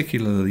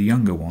 particularly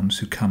younger ones,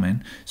 who come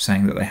in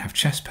saying that they have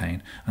chest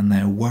pain and they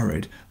are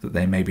worried that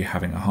they may be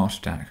having a heart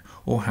attack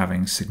or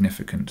having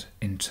significant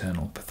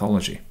internal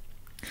pathology.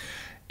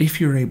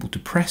 If you're able to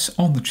press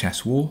on the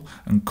chest wall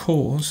and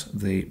cause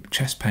the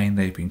chest pain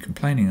they've been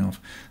complaining of,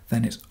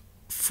 then it's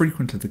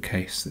frequently the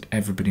case that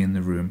everybody in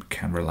the room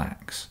can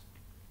relax.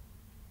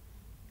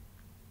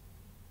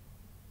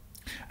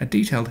 A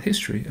detailed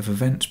history of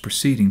events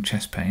preceding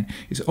chest pain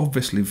is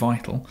obviously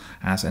vital,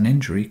 as an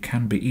injury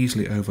can be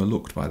easily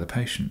overlooked by the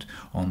patient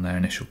on their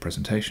initial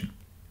presentation.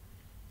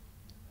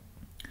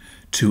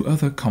 Two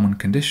other common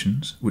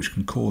conditions which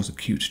can cause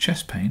acute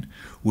chest pain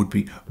would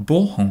be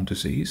Bornholm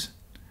disease,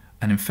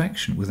 an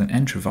infection with an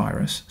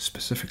enterovirus,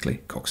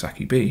 specifically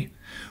Coxsackie B,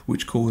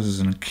 which causes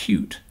an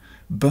acute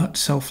but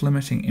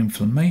self-limiting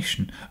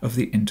inflammation of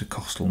the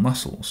intercostal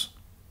muscles.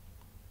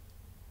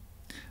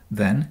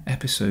 Then,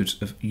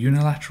 episodes of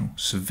unilateral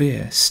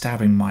severe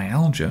stabbing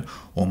myalgia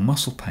or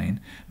muscle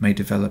pain may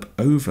develop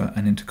over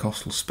an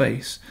intercostal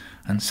space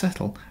and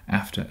settle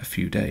after a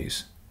few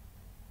days.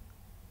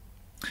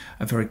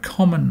 A very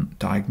common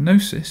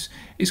diagnosis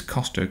is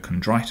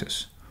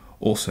costochondritis,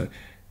 also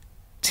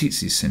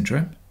Tietze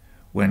syndrome,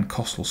 when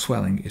costal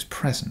swelling is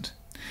present.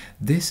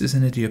 This is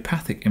an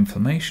idiopathic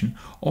inflammation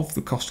of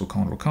the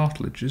costochondral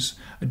cartilages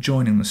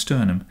adjoining the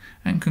sternum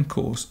and can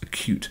cause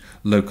acute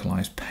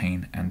localized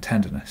pain and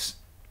tenderness.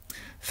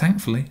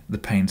 Thankfully, the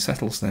pain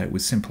settles there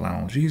with simple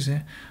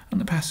analgesia, and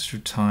the passage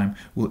of time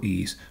will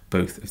ease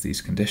both of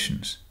these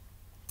conditions.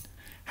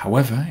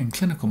 However, in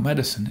clinical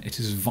medicine, it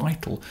is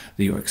vital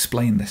that you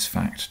explain this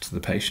fact to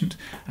the patient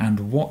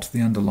and what the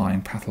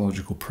underlying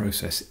pathological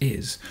process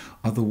is,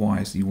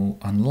 otherwise you will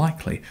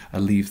unlikely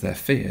alleviate their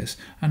fears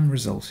and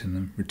result in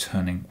them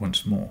returning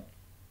once more.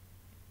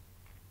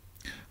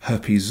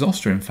 Herpes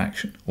zoster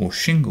infection, or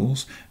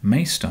shingles,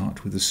 may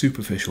start with a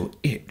superficial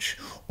itch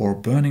or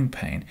burning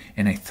pain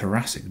in a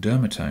thoracic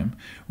dermatome,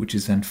 which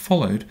is then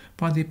followed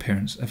by the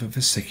appearance of a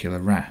vesicular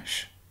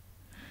rash.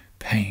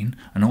 Pain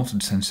and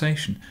altered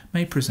sensation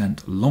may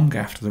present long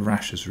after the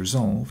rash has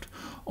resolved,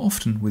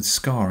 often with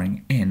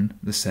scarring in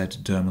the said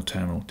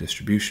dermatomal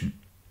distribution.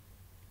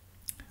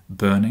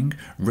 Burning,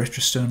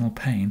 retrosternal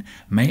pain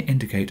may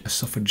indicate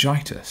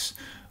esophagitis,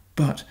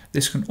 but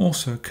this can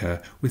also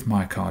occur with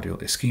myocardial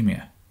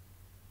ischemia.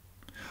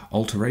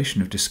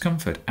 Alteration of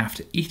discomfort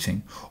after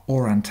eating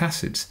or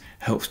antacids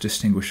helps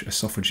distinguish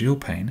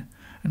esophageal pain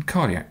and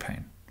cardiac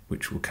pain,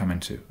 which we'll come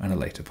into in a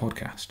later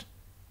podcast.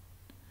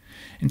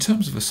 In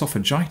terms of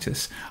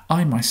esophagitis,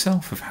 I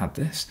myself have had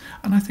this,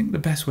 and I think the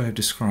best way of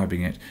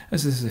describing it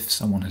is as if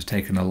someone has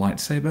taken a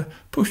lightsaber,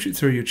 pushed it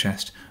through your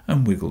chest,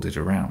 and wiggled it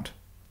around.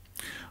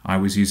 I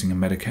was using a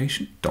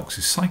medication,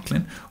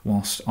 doxycycline,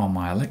 whilst on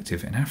my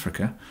elective in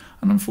Africa,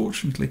 and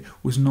unfortunately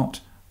was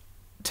not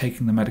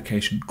taking the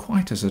medication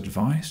quite as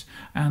advised,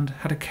 and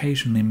had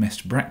occasionally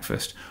missed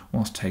breakfast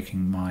whilst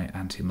taking my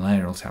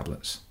anti-malarial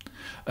tablets.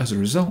 As a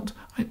result,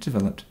 I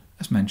developed,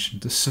 as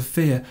mentioned, the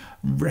severe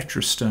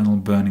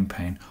retrosternal burning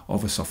pain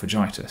of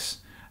esophagitis,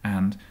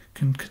 and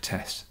can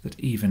attest that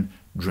even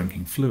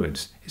drinking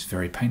fluids is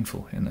very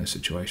painful in those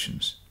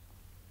situations.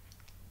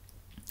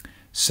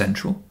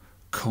 Central,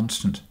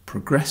 constant,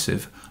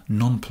 progressive,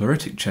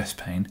 non-pleuritic chest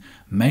pain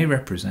may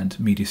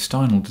represent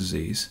mediastinal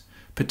disease,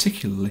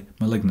 particularly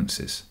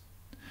malignancies.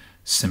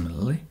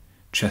 Similarly,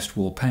 chest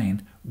wall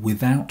pain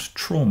without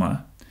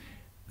trauma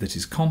that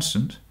is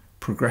constant,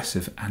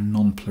 progressive and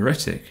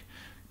non-pleuritic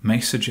may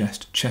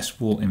suggest chest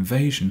wall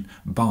invasion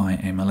by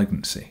a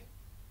malignancy.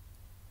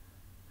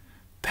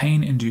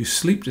 Pain-induced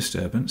sleep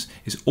disturbance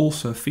is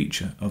also a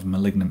feature of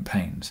malignant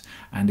pains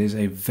and is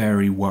a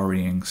very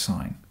worrying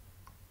sign.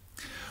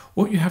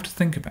 What you have to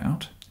think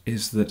about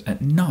is that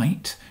at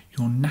night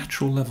your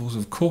natural levels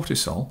of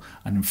cortisol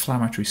and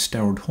inflammatory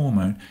steroid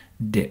hormone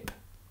dip.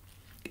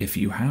 If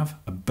you have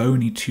a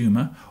bony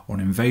tumour or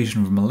an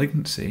invasion of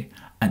malignancy,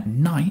 at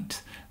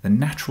night the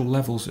natural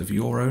levels of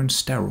your own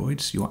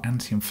steroids, your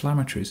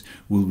anti-inflammatories,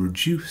 will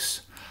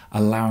reduce,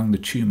 allowing the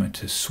tumour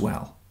to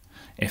swell.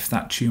 If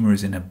that tumour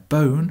is in a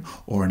bone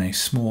or in a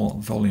small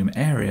volume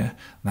area,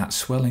 that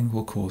swelling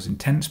will cause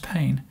intense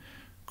pain,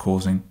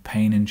 causing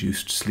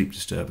pain-induced sleep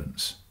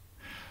disturbance.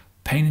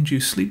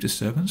 Pain-induced sleep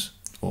disturbance,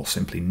 or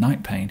simply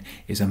night pain,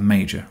 is a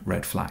major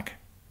red flag.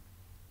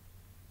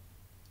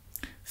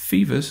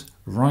 Fevers,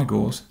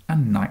 rigors,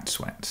 and night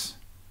sweats.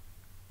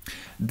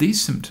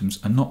 These symptoms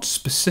are not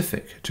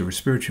specific to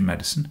respiratory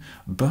medicine,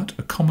 but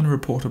are commonly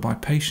reported by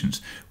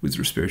patients with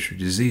respiratory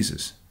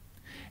diseases.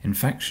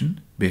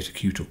 Infection, be it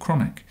acute or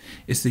chronic,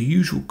 is the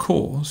usual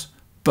cause,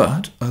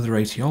 but other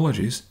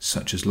etiologies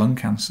such as lung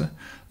cancer,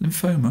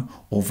 lymphoma,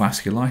 or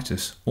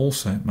vasculitis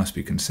also must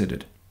be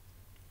considered.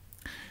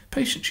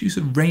 Patients use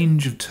a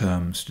range of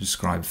terms to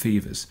describe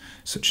fevers,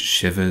 such as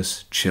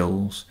shivers,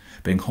 chills,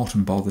 being hot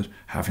and bothered,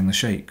 having the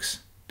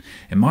shakes.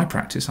 In my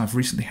practice, I've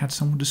recently had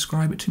someone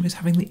describe it to me as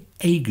having the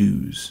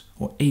agues,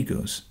 or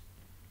agos.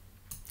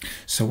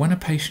 So when a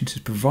patient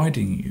is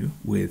providing you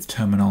with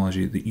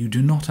terminology that you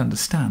do not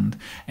understand,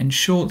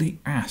 ensure that you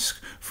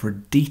ask for a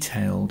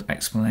detailed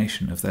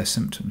explanation of their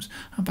symptoms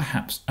and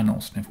perhaps an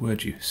alternative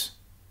word use.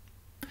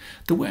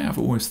 The way I've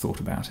always thought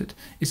about it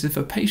is if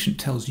a patient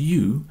tells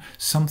you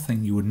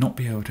something you would not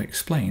be able to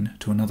explain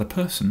to another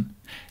person,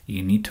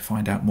 you need to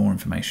find out more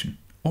information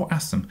or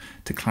ask them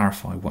to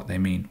clarify what they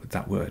mean with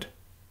that word.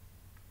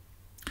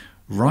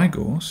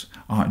 Rigors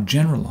are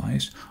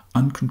generalized,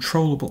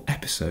 uncontrollable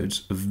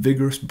episodes of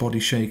vigorous body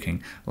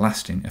shaking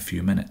lasting a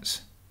few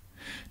minutes.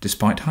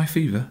 Despite high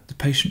fever, the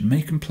patient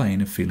may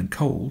complain of feeling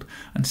cold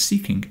and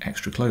seeking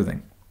extra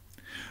clothing.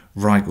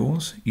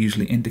 Rigors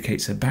usually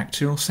indicates a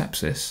bacterial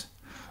sepsis,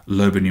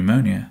 lobar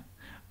pneumonia,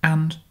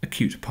 and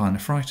acute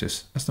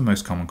pyelonephritis as the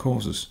most common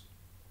causes.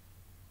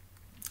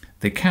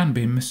 They can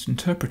be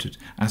misinterpreted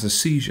as a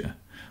seizure,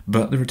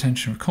 but the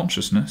retention of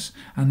consciousness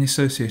and the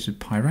associated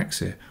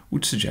pyrexia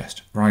would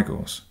suggest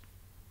rigors.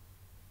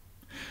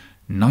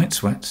 Night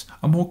sweats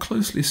are more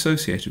closely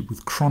associated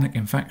with chronic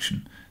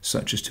infection,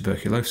 such as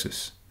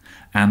tuberculosis,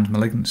 and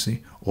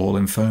malignancy or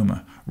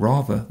lymphoma,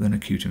 rather than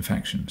acute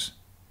infections.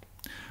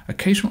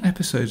 Occasional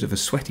episodes of a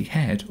sweaty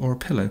head or a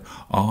pillow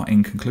are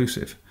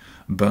inconclusive,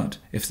 but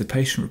if the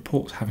patient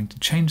reports having to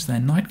change their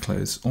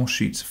nightclothes or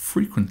sheets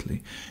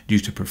frequently due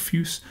to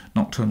profuse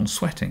nocturnal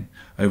sweating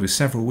over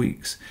several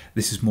weeks,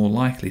 this is more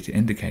likely to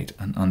indicate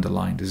an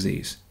underlying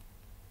disease.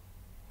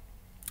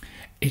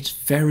 It's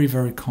very,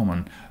 very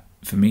common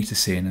for me to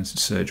see in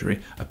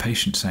surgery a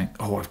patient saying,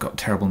 "Oh, I've got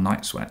terrible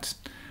night sweats,"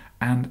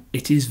 and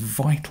it is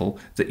vital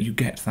that you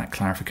get that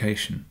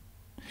clarification.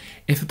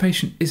 If a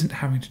patient isn't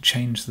having to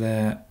change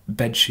their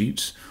bed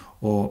sheets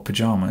or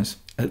pyjamas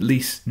at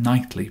least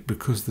nightly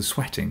because the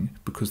sweating,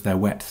 because they're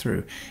wet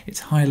through,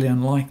 it's highly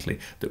unlikely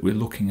that we're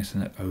looking at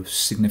a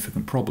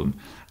significant problem,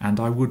 and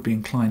I would be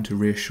inclined to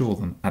reassure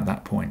them at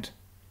that point.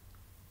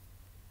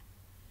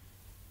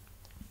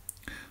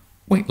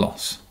 Weight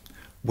loss.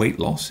 Weight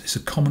loss is a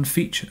common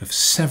feature of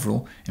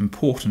several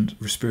important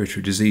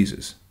respiratory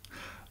diseases: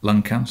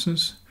 lung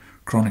cancers,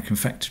 chronic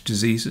infective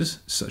diseases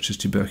such as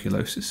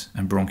tuberculosis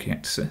and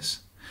bronchiectasis,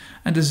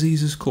 and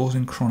diseases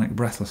causing chronic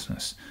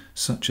breathlessness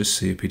such as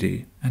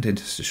COPD and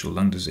interstitial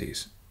lung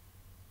disease.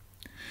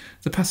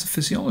 The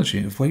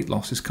pathophysiology of weight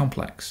loss is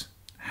complex.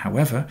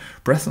 However,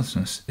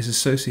 breathlessness is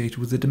associated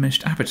with a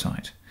diminished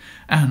appetite,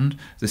 and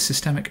the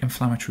systemic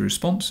inflammatory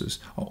responses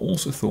are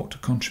also thought to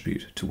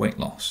contribute to weight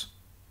loss.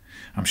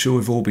 I'm sure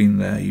we've all been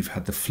there. You've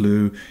had the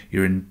flu,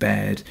 you're in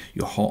bed,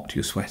 you're hot,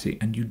 you're sweaty,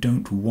 and you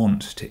don't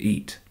want to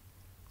eat.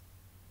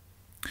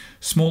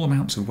 Small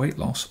amounts of weight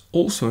loss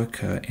also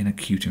occur in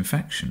acute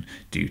infection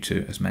due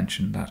to, as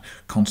mentioned, that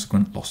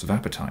consequent loss of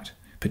appetite,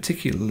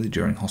 particularly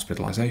during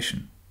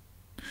hospitalisation.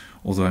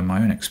 Although in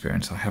my own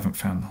experience I haven't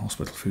found the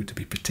hospital food to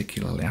be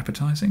particularly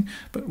appetising,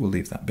 but we'll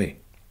leave that be.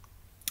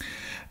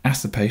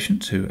 Ask the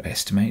patient to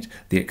estimate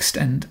the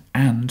extent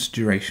and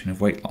duration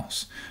of weight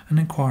loss and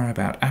inquire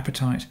about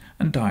appetite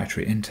and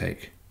dietary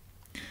intake.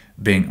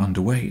 Being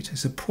underweight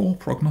is a poor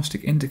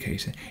prognostic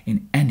indicator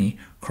in any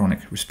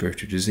chronic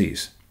respiratory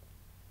disease.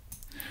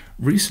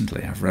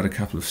 Recently, I've read a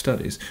couple of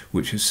studies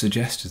which have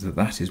suggested that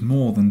that is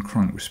more than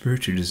chronic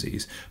respiratory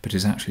disease, but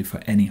is actually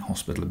for any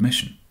hospital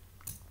admission.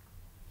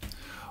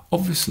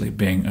 Obviously,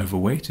 being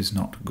overweight is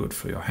not good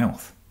for your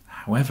health.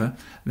 However,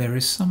 there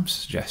is some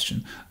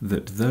suggestion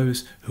that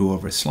those who are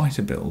of a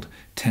slighter build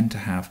tend to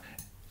have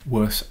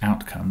worse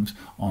outcomes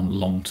on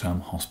long-term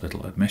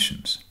hospital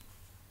admissions.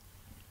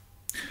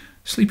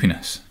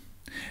 Sleepiness.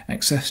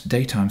 Excess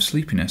daytime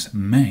sleepiness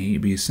may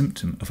be a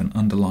symptom of an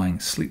underlying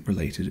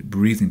sleep-related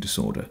breathing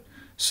disorder,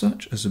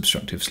 such as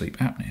obstructive sleep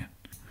apnea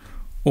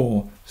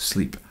or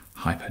sleep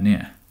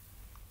hypnea.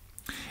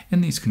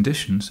 In these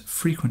conditions,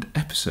 frequent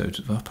episodes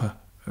of upper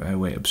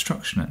airway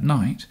obstruction at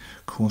night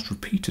cause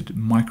repeated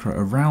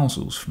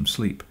microarousals from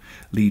sleep,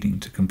 leading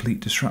to complete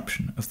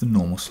disruption of the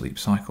normal sleep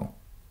cycle.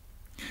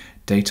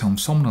 Daytime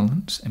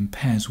somnolence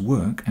impairs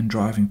work and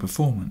driving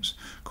performance,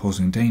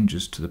 causing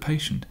dangers to the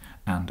patient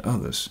and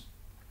others.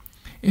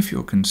 If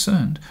you're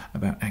concerned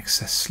about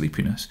excess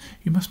sleepiness,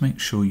 you must make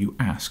sure you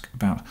ask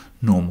about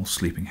normal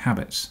sleeping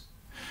habits.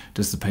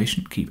 Does the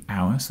patient keep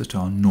hours that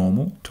are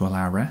normal to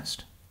allow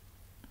rest?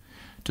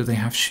 Do they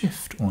have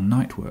shift or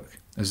night work,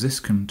 as this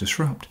can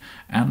disrupt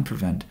and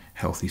prevent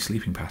healthy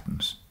sleeping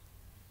patterns?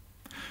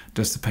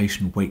 Does the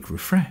patient wake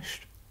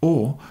refreshed,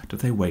 or do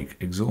they wake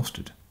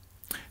exhausted?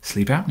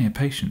 Sleep apnea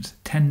patients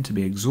tend to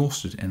be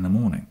exhausted in the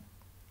morning.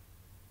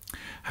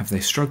 Have they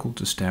struggled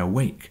to stay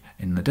awake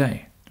in the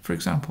day, for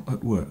example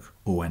at work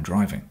or when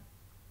driving?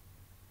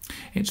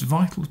 It's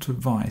vital to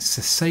advise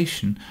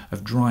cessation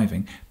of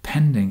driving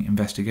pending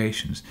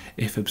investigations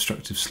if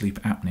obstructive sleep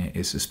apnea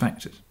is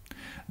suspected.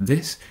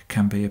 This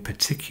can be a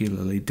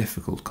particularly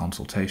difficult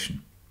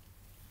consultation.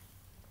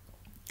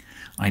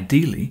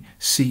 Ideally,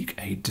 seek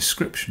a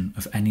description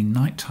of any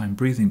nighttime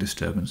breathing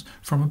disturbance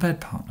from a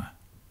bed partner.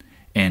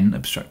 In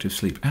obstructive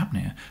sleep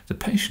apnea, the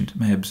patient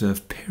may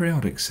observe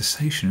periodic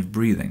cessation of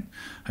breathing,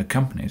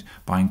 accompanied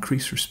by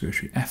increased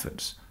respiratory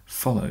efforts,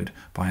 followed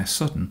by a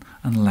sudden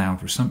and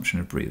loud resumption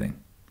of breathing,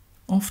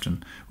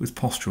 often with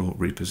postural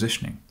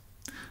repositioning,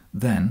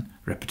 then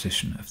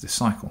repetition of this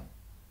cycle.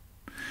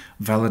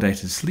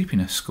 Validated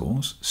sleepiness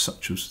scores,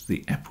 such as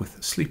the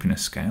Epworth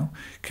Sleepiness Scale,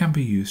 can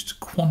be used to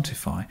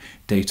quantify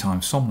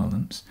daytime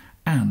somnolence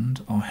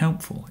and are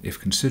helpful if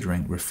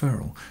considering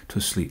referral to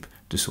a sleep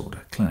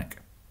disorder clinic.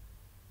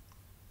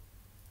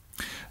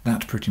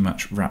 That pretty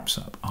much wraps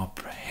up our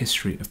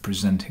history of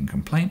presenting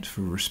complaints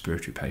for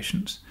respiratory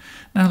patients.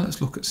 Now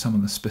let's look at some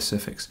of the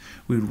specifics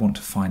we would want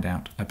to find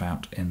out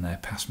about in their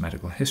past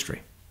medical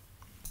history.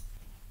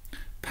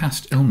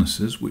 Past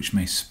illnesses which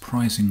may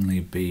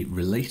surprisingly be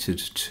related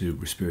to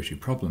respiratory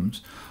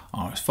problems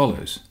are as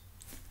follows.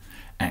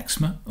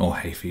 Eczema or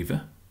hay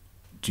fever,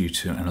 due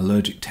to an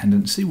allergic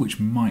tendency which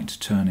might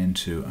turn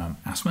into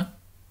asthma.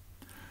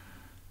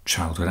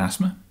 Childhood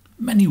asthma.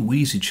 Many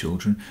wheezy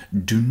children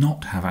do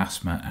not have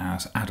asthma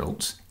as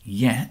adults,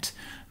 yet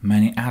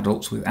many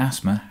adults with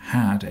asthma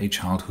had a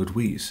childhood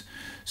wheeze,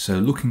 so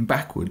looking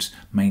backwards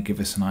may give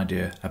us an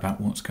idea about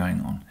what's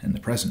going on in the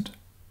present.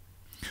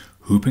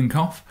 Whooping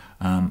cough,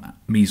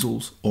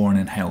 measles, or an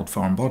inhaled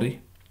foreign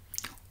body.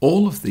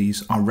 All of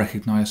these are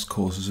recognised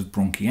causes of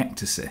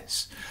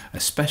bronchiectasis,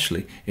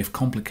 especially if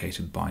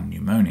complicated by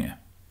pneumonia.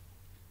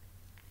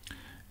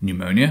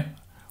 Pneumonia,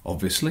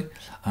 obviously,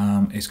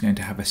 is going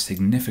to have a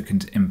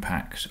significant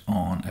impact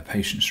on a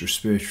patient's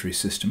respiratory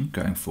system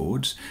going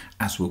forwards,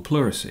 as will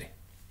pleurisy.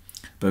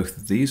 Both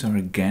of these are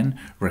again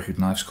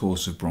recognised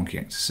causes of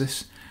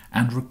bronchiectasis,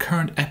 and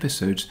recurrent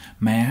episodes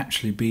may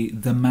actually be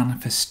the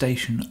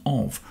manifestation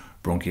of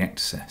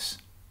bronchiectasis.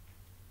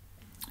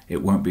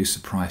 It won't be a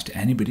surprise to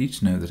anybody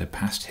to know that a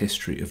past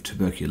history of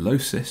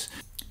tuberculosis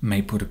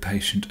may put a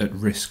patient at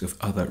risk of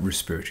other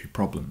respiratory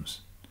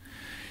problems,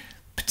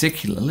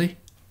 particularly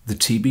the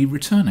TB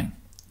returning.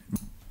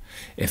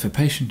 If a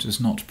patient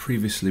has not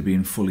previously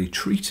been fully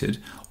treated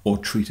or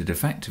treated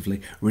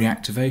effectively,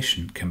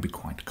 reactivation can be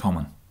quite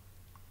common.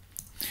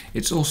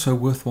 It's also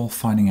worthwhile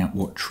finding out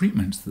what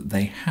treatments that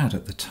they had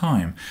at the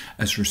time,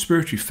 as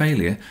respiratory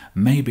failure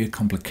may be a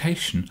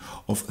complication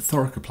of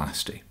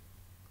thoracoplasty.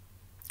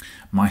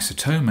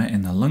 Mycetoma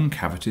in the lung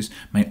cavities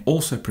may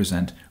also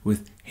present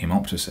with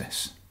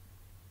hemoptysis.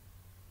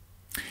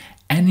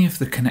 Any of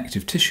the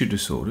connective tissue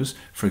disorders,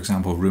 for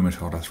example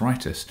rheumatoid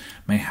arthritis,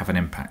 may have an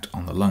impact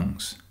on the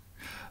lungs.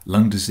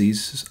 Lung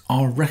diseases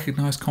are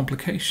recognised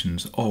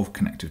complications of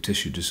connective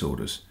tissue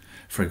disorders,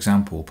 for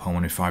example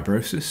pulmonary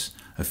fibrosis,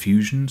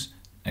 effusions,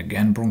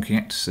 again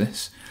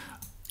bronchiectasis,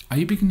 Are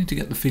you beginning to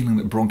get the feeling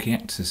that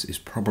bronchiectasis is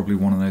probably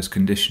one of those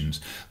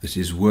conditions that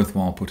is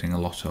worthwhile putting a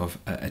lot of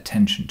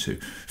attention to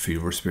for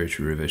your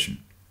respiratory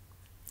revision?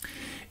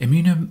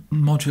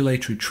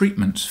 Immunomodulatory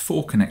treatments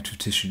for connective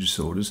tissue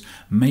disorders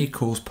may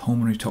cause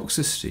pulmonary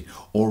toxicity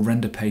or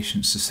render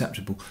patients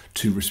susceptible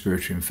to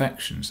respiratory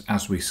infections,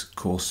 as we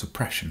cause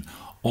suppression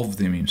of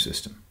the immune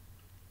system.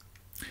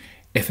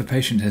 If a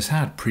patient has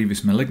had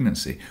previous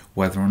malignancy,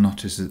 whether or not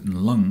it is in the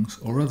lungs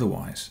or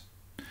otherwise.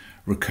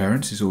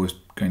 Recurrence is always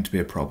going to be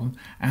a problem,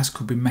 as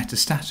could be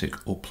metastatic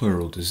or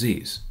pleural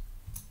disease.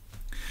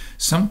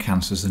 Some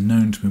cancers are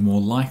known to be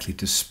more likely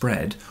to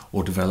spread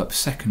or develop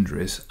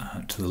secondaries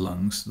to the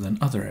lungs than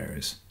other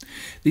areas.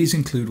 These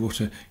include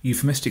what are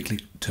euphemistically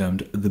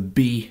termed the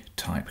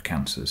B-type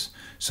cancers,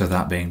 so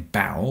that being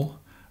bowel,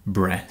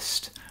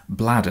 breast,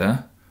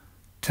 bladder,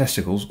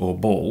 testicles or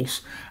balls,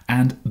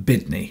 and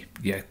kidney.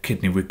 Yeah,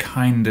 kidney, we're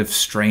kind of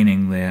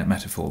straining the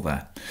metaphor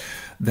there.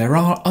 There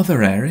are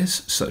other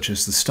areas, such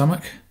as the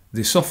stomach,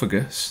 the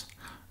esophagus,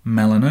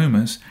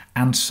 melanomas,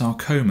 and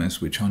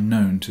sarcomas, which are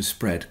known to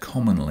spread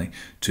commonly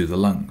to the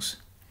lungs.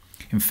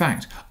 In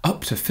fact,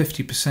 up to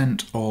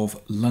 50%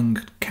 of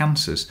lung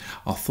cancers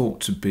are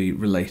thought to be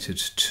related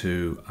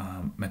to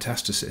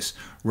metastasis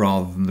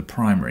rather than the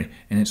primary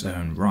in its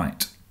own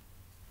right.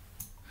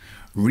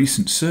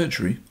 Recent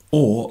surgery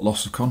or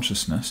loss of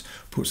consciousness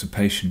puts a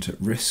patient at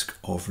risk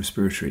of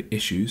respiratory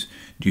issues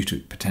due to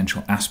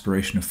potential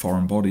aspiration of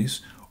foreign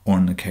bodies, or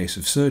in the case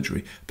of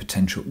surgery,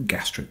 potential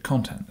gastric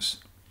contents.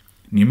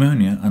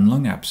 Pneumonia and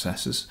lung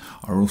abscesses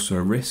are also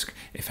a risk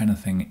if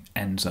anything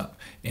ends up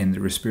in the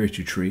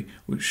respiratory tree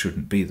which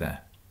shouldn't be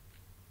there.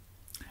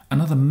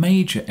 Another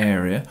major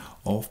area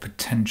of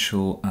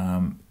potential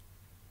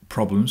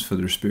problems for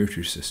the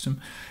respiratory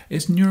system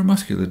is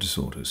neuromuscular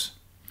disorders.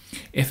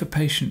 If a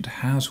patient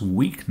has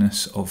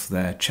weakness of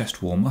their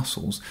chest wall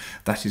muscles,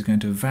 that is going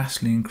to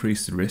vastly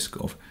increase the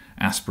risk of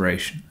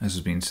aspiration, as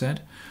has been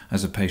said,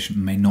 as a patient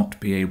may not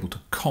be able to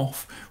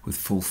cough with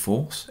full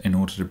force in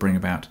order to bring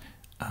about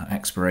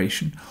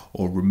expiration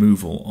or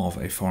removal of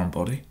a foreign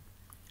body.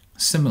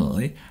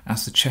 Similarly,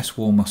 as the chest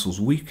wall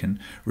muscles weaken,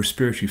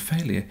 respiratory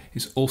failure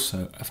is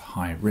also of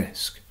high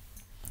risk.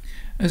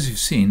 As you've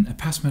seen, a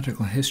past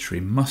medical history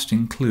must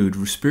include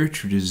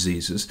respiratory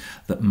diseases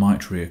that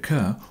might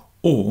reoccur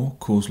or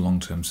cause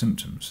long-term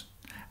symptoms,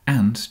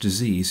 and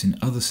disease in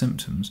other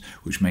symptoms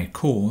which may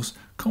cause,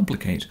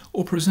 complicate,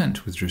 or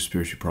present with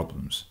respiratory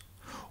problems.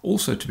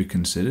 Also to be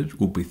considered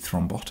will be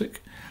thrombotic,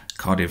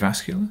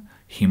 cardiovascular,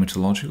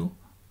 hematological,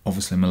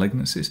 obviously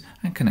malignancies,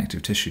 and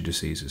connective tissue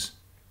diseases.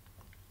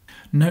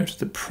 Note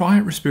that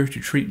prior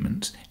respiratory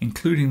treatments,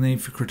 including the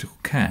need for critical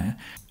care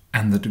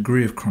and the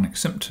degree of chronic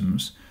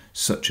symptoms,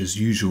 such as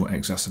usual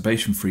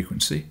exacerbation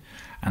frequency,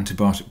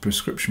 antibiotic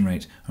prescription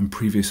rate, and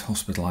previous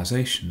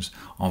hospitalizations,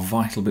 are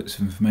vital bits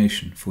of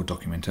information for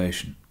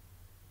documentation.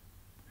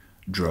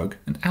 Drug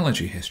and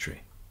allergy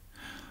history.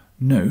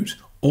 Note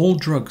all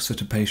drugs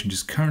that a patient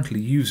is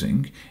currently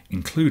using,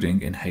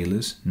 including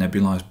inhalers,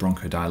 nebulized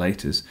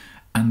bronchodilators,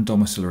 and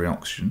domiciliary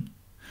oxygen,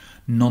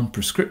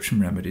 non-prescription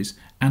remedies,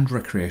 and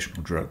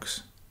recreational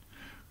drugs.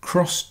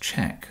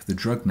 Cross-check the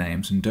drug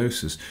names and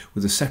doses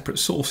with a separate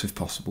source if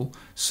possible,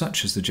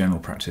 such as the general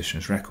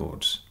practitioner's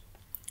records.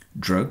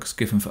 Drugs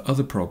given for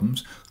other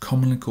problems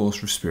commonly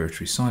cause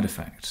respiratory side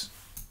effects.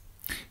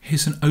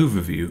 Here's an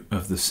overview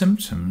of the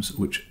symptoms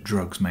which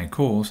drugs may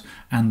cause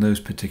and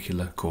those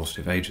particular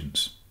causative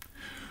agents.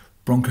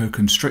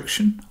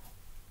 Bronchoconstriction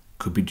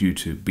could be due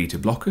to beta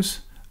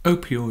blockers,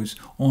 opioids,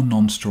 or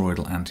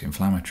non-steroidal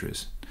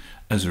anti-inflammatories.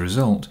 As a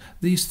result,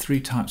 these three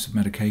types of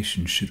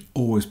medication should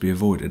always be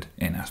avoided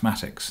in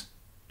asthmatics.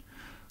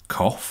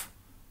 Cough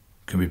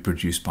can be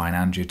produced by an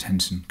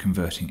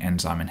angiotensin-converting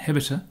enzyme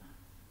inhibitor.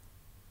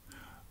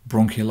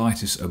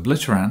 Bronchiolitis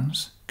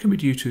obliterans can be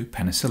due to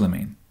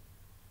penicillamine.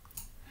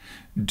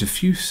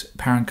 Diffuse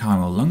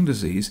parenchymal lung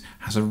disease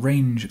has a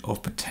range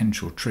of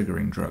potential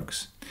triggering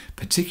drugs,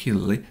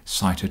 particularly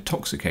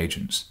cytotoxic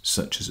agents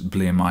such as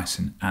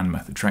bleomycin and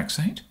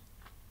methotrexate,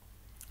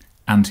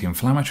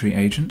 anti-inflammatory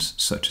agents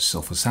such as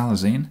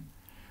sulfasalazine,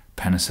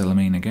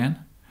 penicillamine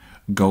again,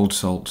 gold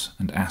salt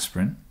and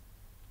aspirin,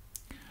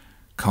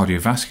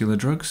 cardiovascular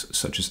drugs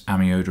such as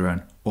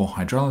amiodarone or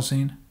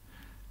hydralazine,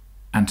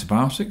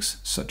 antibiotics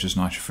such as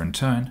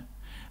nitrofurantoin,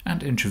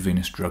 and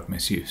intravenous drug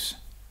misuse.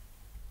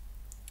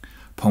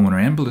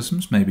 Pulmonary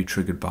embolisms may be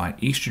triggered by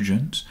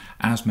estrogens,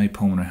 as may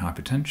pulmonary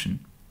hypertension,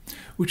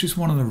 which is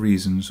one of the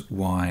reasons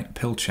why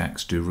pill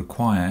checks do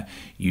require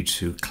you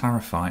to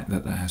clarify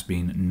that there has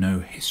been no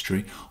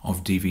history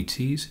of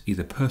DVTs,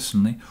 either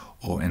personally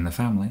or in the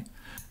family,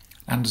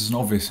 and as an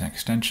obvious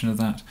extension of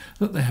that,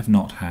 that they have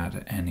not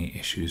had any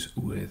issues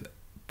with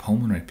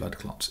pulmonary blood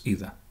clots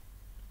either.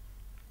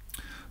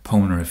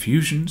 Pulmonary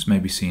effusions may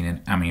be seen in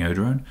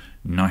amiodarone,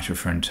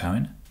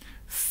 nitrofurantoin,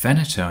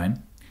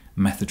 phenytoin,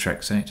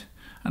 methotrexate,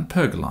 and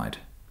pergolide.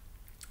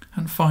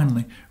 And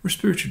finally,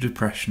 respiratory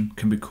depression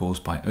can be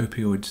caused by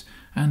opioids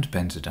and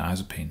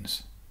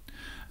benzodiazepines.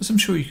 As I'm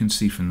sure you can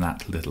see from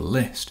that little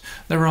list,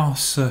 there are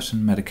certain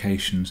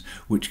medications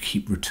which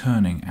keep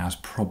returning as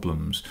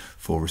problems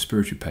for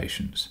respiratory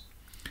patients.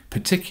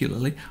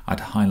 Particularly, I'd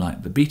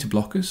highlight the beta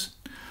blockers,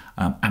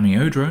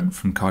 amiodarone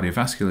from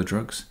cardiovascular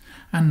drugs,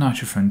 and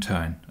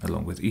nitrofurantoin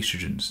along with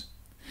estrogens.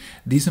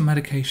 These are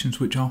medications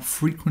which are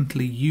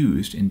frequently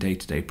used in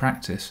day-to-day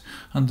practice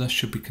and thus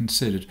should be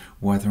considered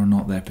whether or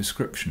not their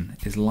prescription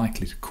is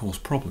likely to cause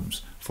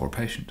problems for a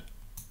patient.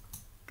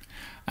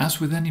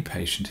 As with any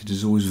patient, it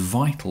is always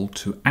vital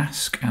to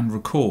ask and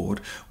record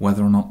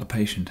whether or not the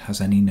patient has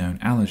any known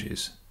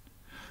allergies.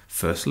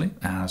 Firstly,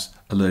 as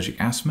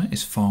allergic asthma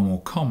is far more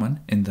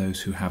common in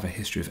those who have a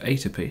history of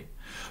atopy,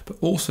 but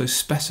also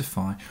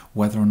specify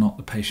whether or not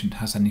the patient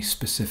has any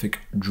specific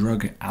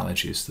drug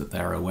allergies that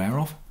they're aware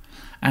of,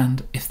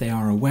 and if they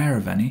are aware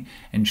of any,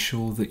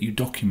 ensure that you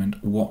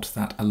document what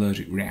that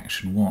allergic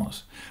reaction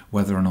was,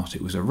 whether or not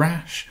it was a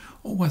rash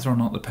or whether or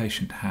not the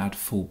patient had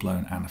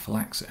full-blown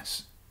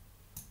anaphylaxis.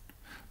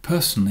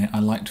 Personally, I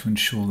like to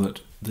ensure that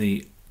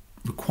the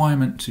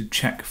requirement to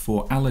check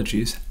for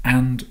allergies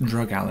and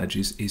drug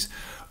allergies is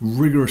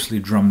rigorously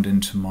drummed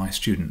into my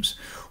students.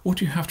 What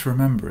you have to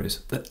remember is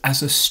that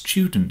as a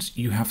student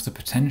you have the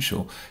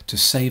potential to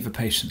save a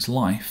patient's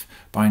life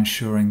by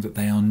ensuring that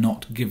they are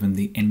not given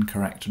the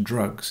incorrect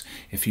drugs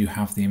if you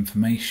have the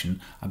information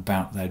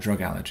about their drug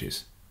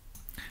allergies.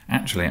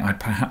 Actually, I'd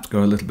perhaps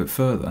go a little bit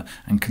further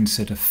and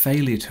consider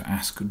failure to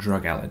ask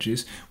drug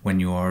allergies when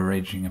you are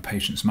arranging a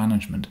patient's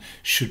management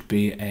should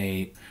be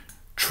a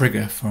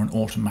trigger for an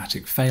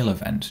automatic fail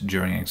event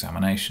during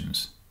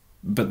examinations.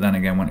 But then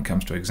again, when it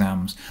comes to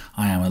exams,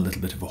 I am a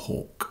little bit of a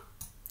hawk.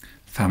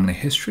 Family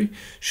history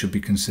should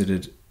be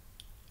considered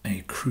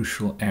a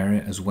crucial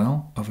area as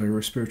well of a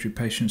respiratory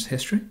patient's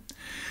history.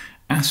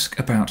 Ask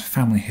about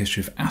family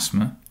history of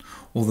asthma,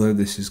 although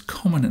this is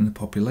common in the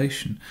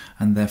population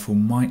and therefore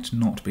might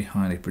not be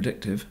highly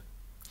predictive.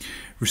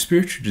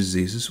 Respiratory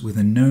diseases with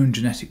a known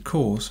genetic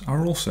cause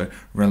are also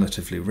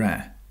relatively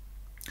rare.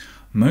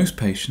 Most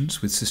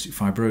patients with cystic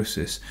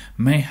fibrosis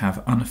may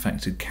have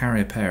unaffected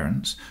carrier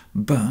parents,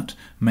 but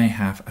may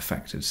have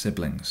affected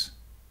siblings.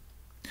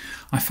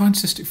 I find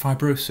cystic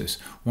fibrosis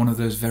one of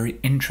those very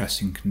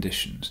interesting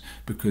conditions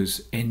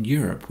because in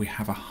Europe we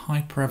have a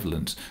high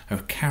prevalence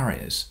of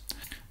carriers.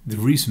 The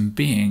reason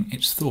being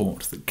it's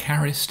thought that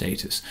carrier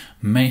status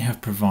may have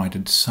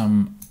provided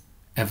some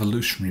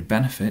evolutionary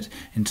benefit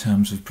in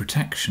terms of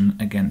protection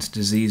against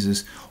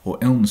diseases or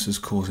illnesses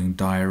causing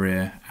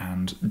diarrhea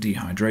and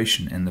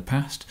dehydration in the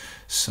past,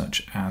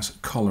 such as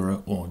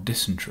cholera or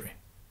dysentery.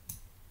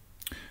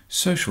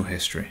 Social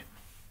history.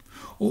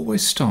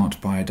 Always start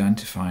by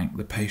identifying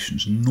the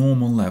patient's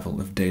normal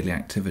level of daily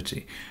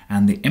activity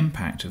and the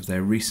impact of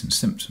their recent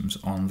symptoms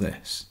on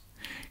this.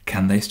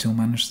 Can they still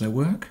manage their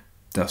work,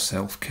 their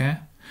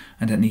self-care,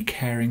 and any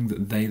caring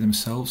that they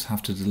themselves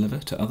have to deliver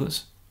to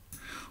others?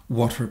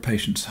 What are a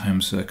patient's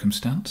home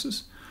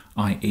circumstances,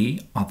 i.e.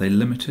 are they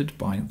limited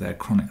by their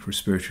chronic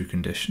respiratory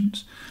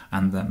conditions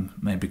and then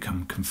may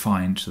become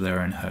confined to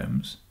their own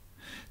homes?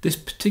 This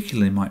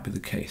particularly might be the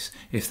case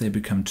if they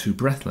become too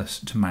breathless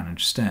to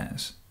manage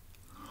stairs.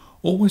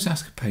 Always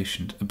ask a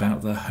patient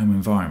about their home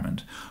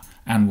environment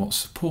and what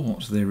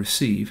support they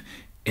receive,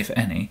 if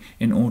any,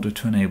 in order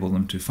to enable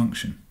them to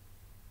function.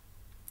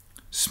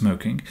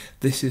 Smoking.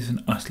 This is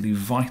an utterly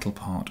vital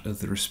part of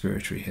the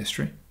respiratory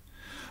history.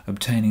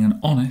 Obtaining an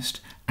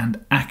honest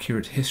and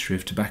accurate history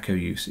of tobacco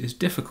use is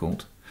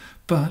difficult,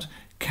 but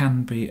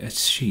can be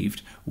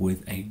achieved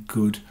with a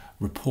good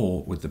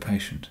rapport with the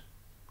patient.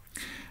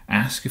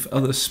 Ask if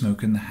others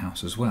smoke in the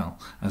house as well,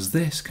 as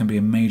this can be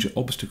a major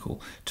obstacle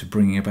to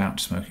bringing about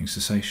smoking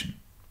cessation.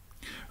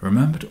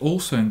 Remember to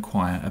also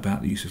inquire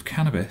about the use of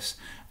cannabis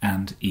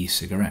and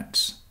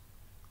e-cigarettes.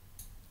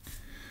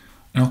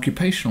 An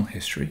occupational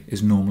history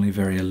is normally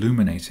very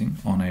illuminating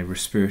on a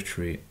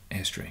respiratory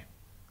history.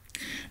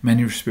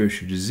 Many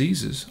respiratory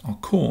diseases are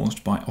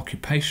caused by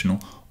occupational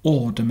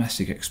or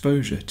domestic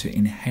exposure to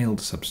inhaled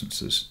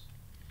substances.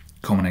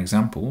 Common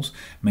examples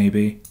may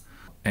be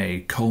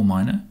a coal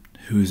miner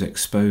who is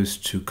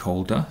exposed to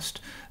coal dust,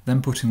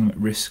 then putting them at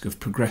risk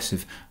of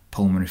progressive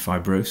pulmonary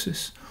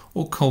fibrosis,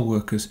 or coal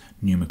workers'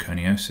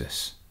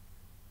 pneumoconiosis.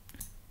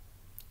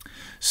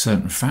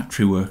 Certain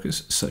factory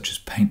workers, such as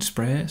paint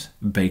sprayers,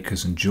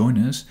 bakers and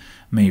joiners,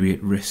 may be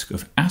at risk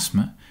of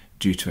asthma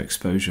due to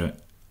exposure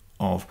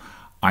of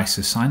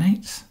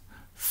isocyanates,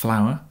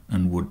 flour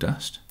and wood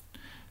dust.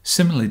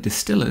 Similarly,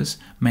 distillers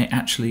may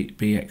actually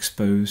be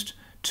exposed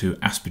to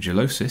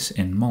aspergillosis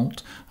in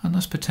malt and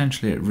thus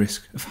potentially at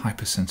risk of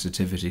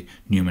hypersensitivity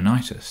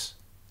pneumonitis.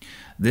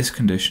 This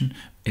condition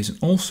is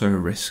also a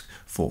risk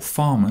for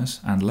farmers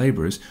and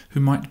labourers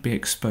who might be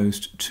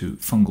exposed to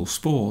fungal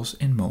spores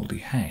in mouldy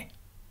hay.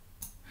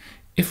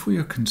 If we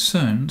are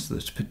concerned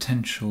that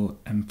potential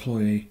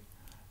employee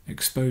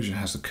exposure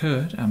has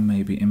occurred and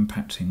may be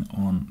impacting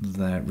on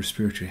their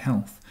respiratory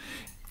health,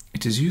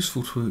 it is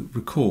useful to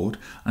record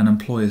an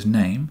employer's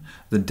name,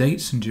 the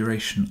dates and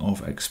duration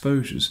of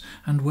exposures,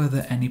 and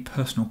whether any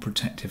personal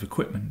protective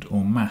equipment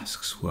or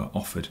masks were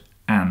offered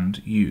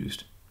and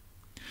used.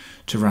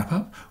 To wrap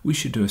up, we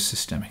should do a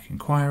systemic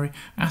inquiry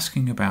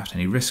asking about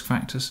any risk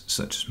factors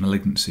such as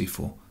malignancy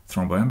for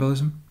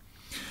thromboembolism.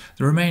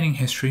 The remaining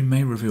history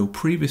may reveal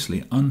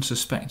previously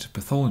unsuspected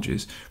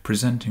pathologies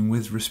presenting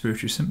with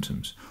respiratory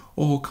symptoms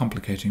or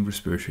complicating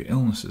respiratory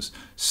illnesses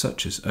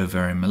such as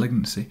ovarian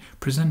malignancy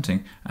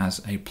presenting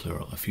as a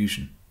pleural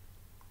effusion.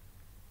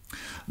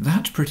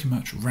 That pretty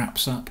much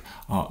wraps up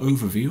our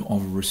overview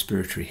of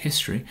respiratory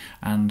history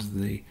and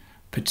the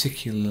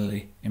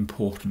particularly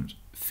important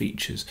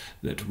features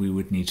that we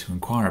would need to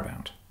inquire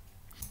about.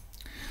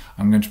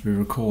 I'm going to be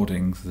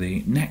recording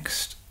the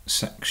next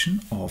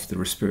section of the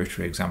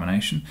respiratory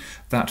examination,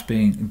 that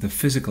being the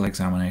physical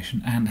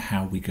examination and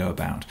how we go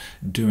about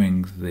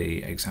doing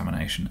the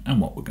examination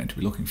and what we're going to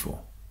be looking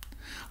for.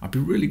 I'd be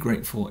really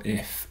grateful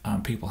if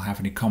people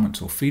have any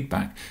comments or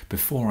feedback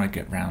before I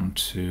get round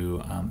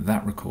to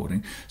that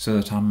recording, so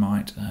that I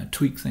might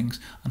tweak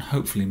things and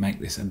hopefully make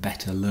this a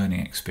better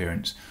learning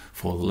experience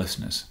for the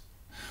listeners.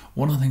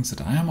 One of the things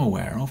that I am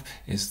aware of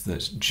is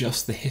that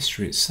just the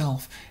history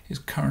itself is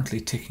currently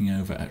ticking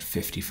over at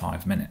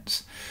 55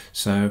 minutes.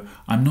 So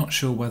I'm not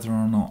sure whether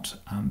or not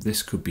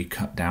this could be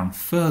cut down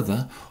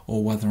further,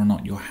 or whether or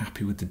not you're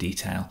happy with the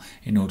detail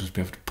in order to be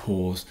able to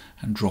pause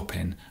and drop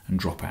in and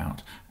drop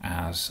out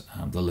as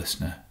the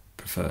listener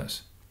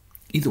prefers.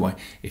 Either way,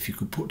 if you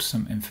could put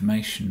some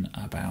information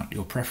about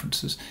your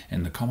preferences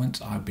in the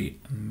comments, I'd be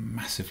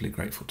massively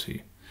grateful to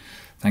you.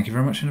 Thank you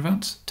very much in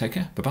advance. Take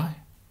care. Bye-bye.